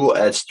the Google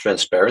Ads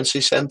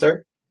Transparency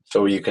Center,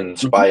 so you can Mhm.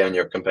 spy on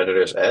your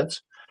competitors'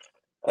 ads.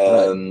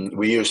 Right.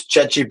 We use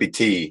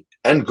ChatGPT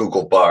and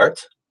Google Bard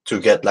to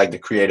get like the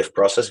creative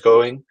process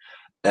going,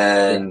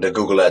 Yeah. and the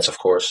Google Ads, of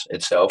course,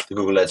 itself, the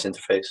Google Ads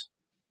interface.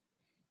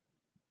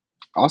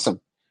 Awesome.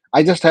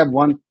 I just have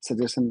one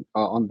suggestion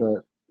on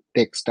the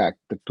tech stack,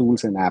 the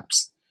tools and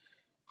apps.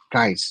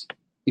 Guys,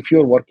 if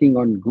you're working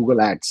on Google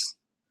Ads,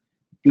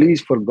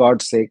 please, for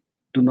God's sake,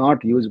 do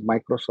not use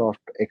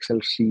Microsoft Excel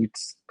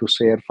sheets to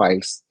share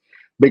files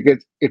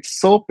because it's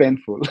so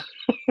painful.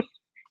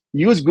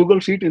 Use Google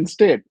Sheet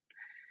instead.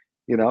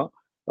 You know,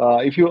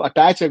 if you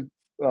attach a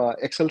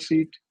Excel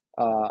sheet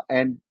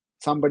and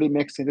somebody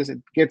makes changes,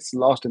 it gets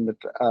lost in the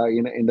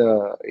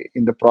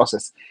in the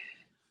process.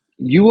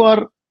 You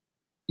are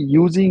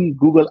using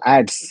Google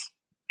Ads.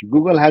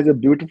 Google has a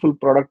beautiful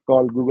product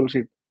called Google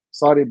Sheet.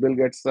 Sorry, Bill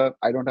Gates, sir,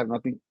 I don't have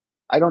nothing.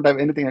 I don't have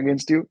anything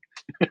against you.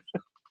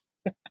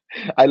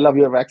 I love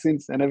your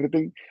vaccines and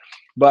everything,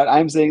 but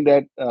I'm saying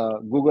that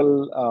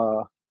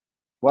Google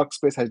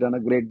Workspace has done a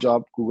great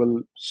job.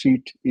 Google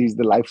Sheet is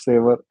the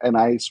lifesaver, and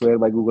I swear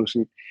by Google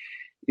Sheet.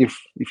 If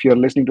you're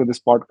listening to this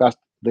podcast,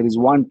 there is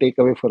one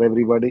takeaway for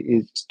everybody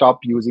is stop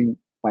using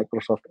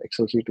Microsoft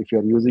Excel sheet. If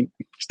you're using,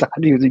 start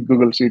using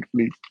Google Sheet,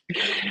 please.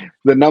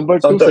 The number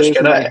two Santosh, can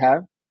suggestion I I?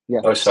 have. Yeah.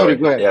 Oh, Sorry. sorry.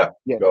 Go ahead. Yeah,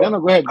 Yeah. go No. on. No.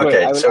 Go ahead. Go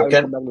ahead. Okay, I so will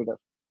can come back later.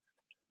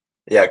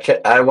 yeah,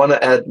 I want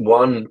to add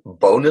one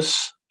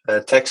bonus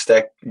tech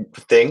stack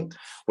thing,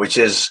 which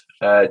is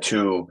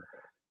to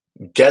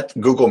get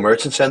Google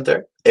Merchant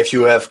Center. If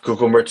you have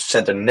Google Merchant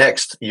Center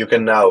next, you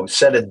can now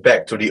set it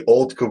back to the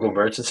old Google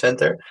Merchant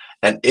Center.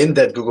 And in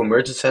that Google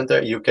Merchant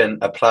Center, you can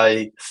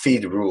apply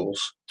feed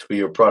rules to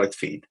your product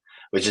feed,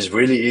 which is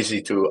really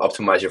easy to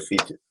optimize your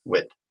feed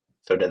with.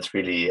 So that's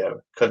really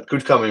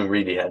could come in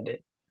really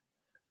handy.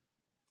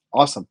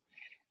 Awesome.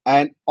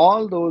 And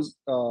all those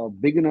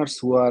beginners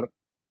who are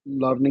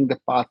learning the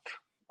path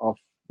of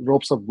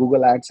ropes of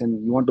Google Ads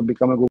and you want to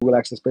become a Google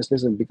Ads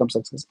specialist and become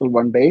successful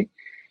one day,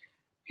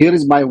 here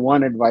is my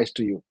one advice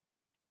to you: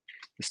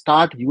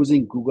 start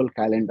using Google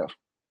Calendar.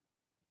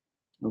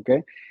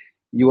 Okay,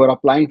 you are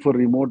applying for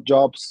remote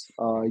jobs.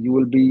 You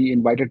will be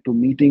invited to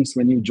meetings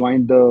when you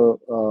join the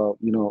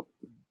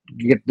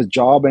get the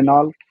job and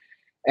all.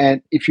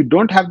 And if you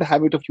don't have the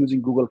habit of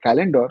using Google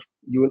Calendar,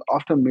 you will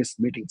often miss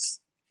meetings.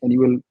 And you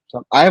will.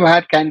 So I have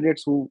had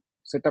candidates who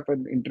set up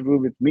an interview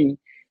with me,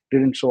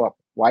 didn't show up.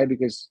 Why?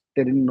 Because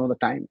they didn't know the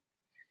time.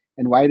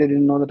 And why they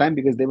didn't know the time?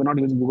 Because they were not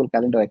using Google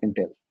Calendar. I can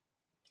tell.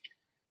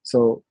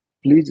 So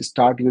please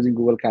start using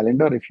Google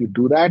Calendar. If you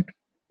do that,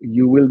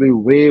 you will be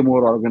way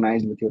more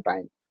organized with your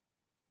time.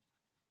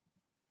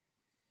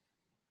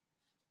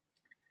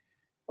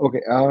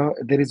 Okay.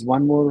 There is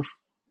one more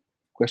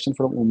question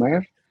from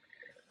Umair.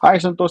 Hi,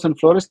 Santosh and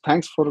Floris.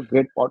 Thanks for a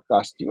great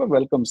podcast. You are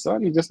welcome,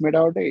 sir. You just made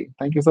our day.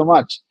 Thank you so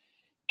much.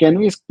 Can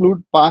we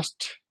exclude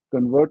past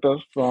converter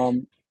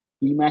from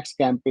Pmax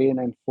campaign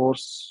and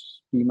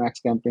force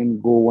Pmax campaign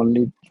go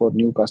only for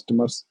new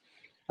customers?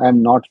 I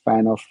am not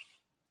fan of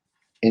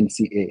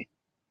NCA.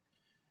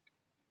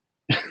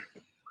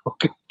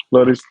 Okay,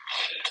 Floris,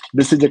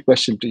 this is a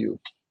question to you.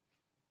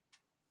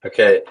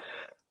 Okay,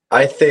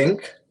 I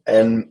think,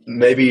 and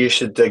maybe you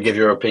should give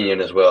your opinion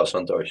as well,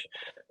 Santosh.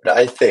 But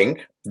I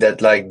think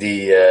that like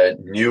the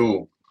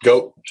new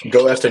go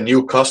after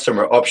new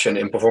customer option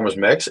in Performance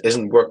Max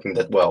isn't working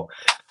that well.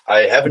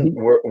 I haven't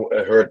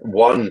Mhm. heard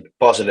one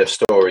positive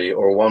story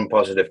or one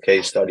positive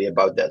case study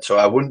about that, so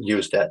I wouldn't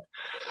use that.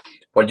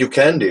 What you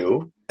can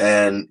do,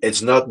 and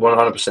it's not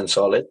 100%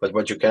 solid, but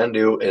what you can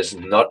do is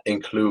not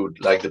include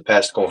like the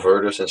past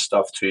converters and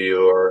stuff to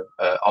your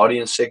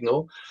audience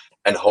signal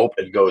and hope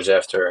it goes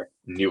after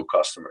new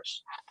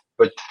customers.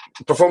 But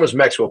Performance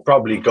Max will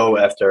probably go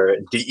after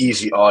the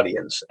easy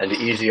audience, and the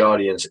easy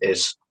audience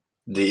is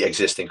the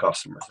existing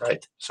customers,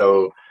 right?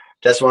 So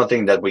that's one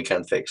thing that we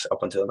can fix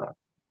up until now.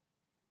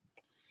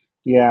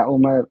 Yeah,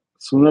 Omar,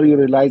 sooner you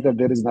realize that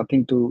there is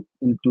nothing to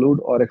include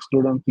or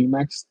exclude on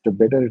Pmax, the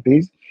better it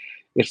is.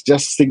 It's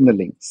just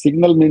signaling.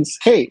 Signal means,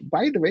 hey,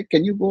 by the way,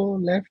 can you go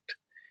left?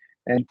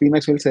 And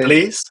Pmax will say,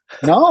 Please?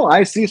 no,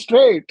 I see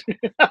straight.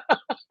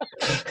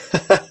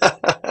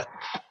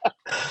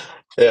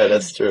 Yeah,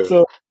 that's true.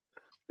 So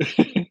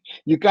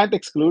you can't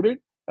exclude it.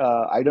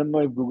 I don't know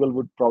if Google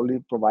would probably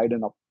provide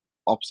an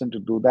option to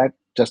do that,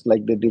 just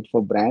like they did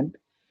for brand.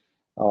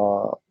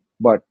 Uh,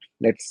 but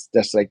let's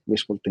just like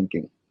wishful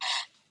thinking.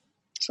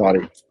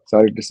 Sorry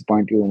to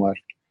disappoint you, Umar.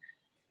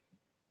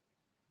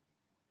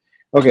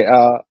 Okay.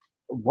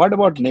 What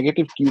about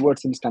negative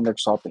keywords in standard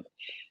shopping?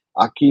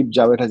 Akib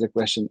Javed has a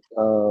question.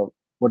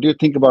 What do you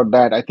think about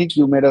that? I think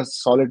you made a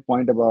solid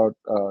point about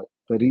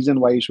the reason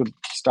why you should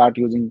start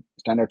using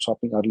standard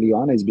shopping early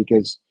on is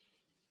because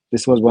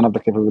this was one of the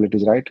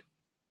capabilities, right?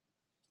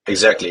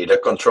 Exactly, the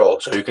control.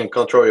 So you can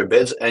control your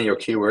bids and your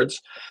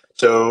keywords.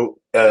 So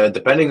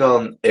depending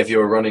on if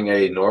you're running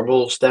a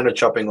normal standard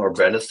shopping or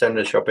branded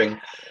standard shopping,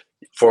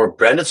 for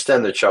branded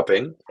standard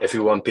shopping, if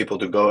you want people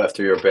to go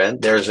after your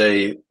brand, there's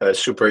a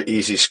super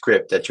easy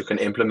script that you can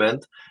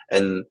implement,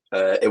 and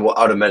it will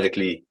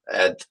automatically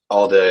add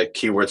all the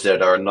keywords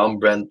that are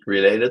non-brand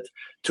related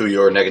to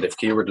your negative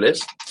keyword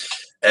list.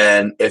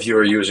 And if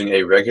you're using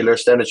a regular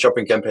standard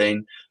shopping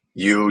campaign,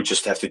 you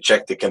just have to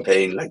check the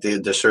campaign, like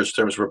the search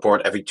terms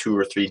report every 2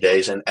 or 3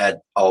 days and add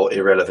all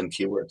irrelevant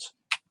keywords.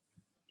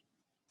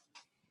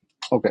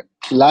 Okay.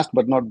 Last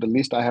but not the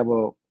least, I have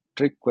a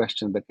trick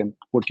question that can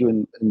put you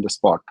in the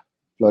spot.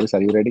 Floris,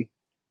 are you ready?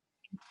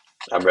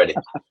 I'm ready.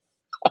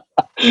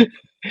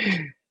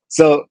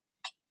 So,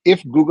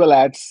 if Google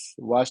Ads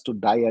was to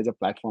die as a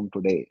platform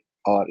today,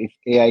 or if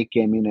AI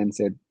came in and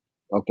said,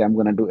 okay, I'm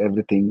going to do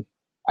everything,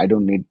 I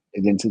don't need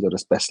agencies or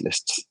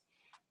specialists,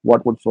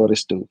 what would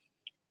Floris do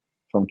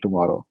from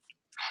tomorrow?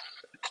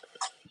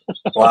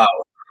 Wow.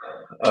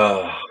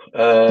 Uh,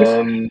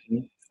 um,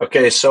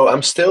 okay, so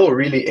I'm still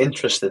really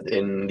interested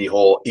in the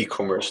whole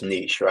e-commerce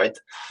niche, right?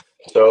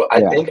 So I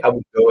Yeah, think I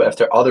would go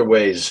after other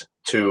ways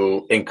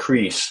to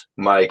increase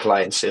my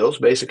client sales,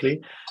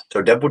 basically.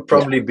 So that would yeah.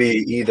 probably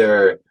be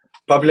either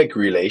public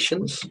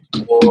relations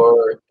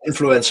or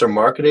influencer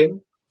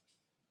marketing,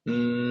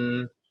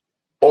 mm,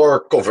 or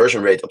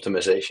conversion rate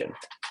optimization,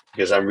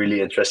 because I'm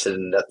really interested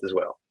in that as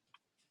well.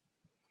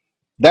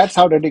 That's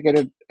how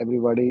dedicated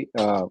everybody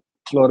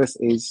Floris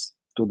is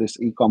to this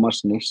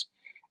e-commerce niche.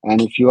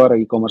 And if you are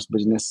an e-commerce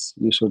business,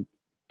 you should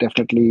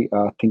definitely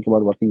think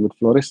about working with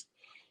Floris.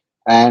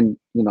 And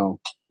you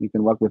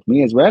can work with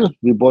me as well.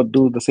 We both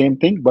do the same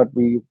thing, but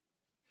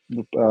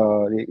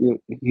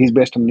he's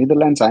based in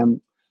Netherlands. I'm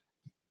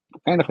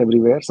kind of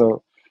everywhere.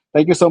 So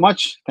thank you so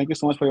much. Thank you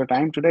so much for your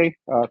time today,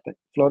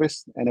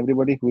 Floris, and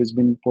everybody who has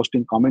been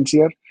posting comments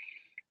here.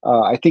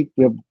 I think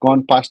we have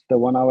gone past the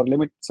 1 hour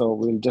limit, so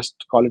we'll just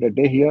call it a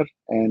day here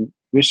and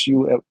wish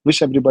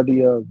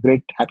everybody a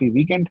great happy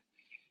weekend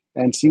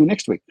and see you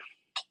next week.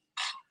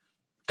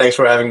 Thanks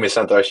for having me,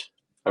 Santosh.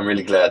 I'm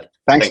really glad.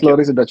 Thanks, Thank you.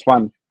 Floris. It was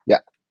fun. Yeah.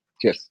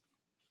 Cheers.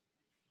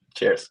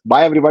 Cheers.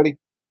 Bye, everybody.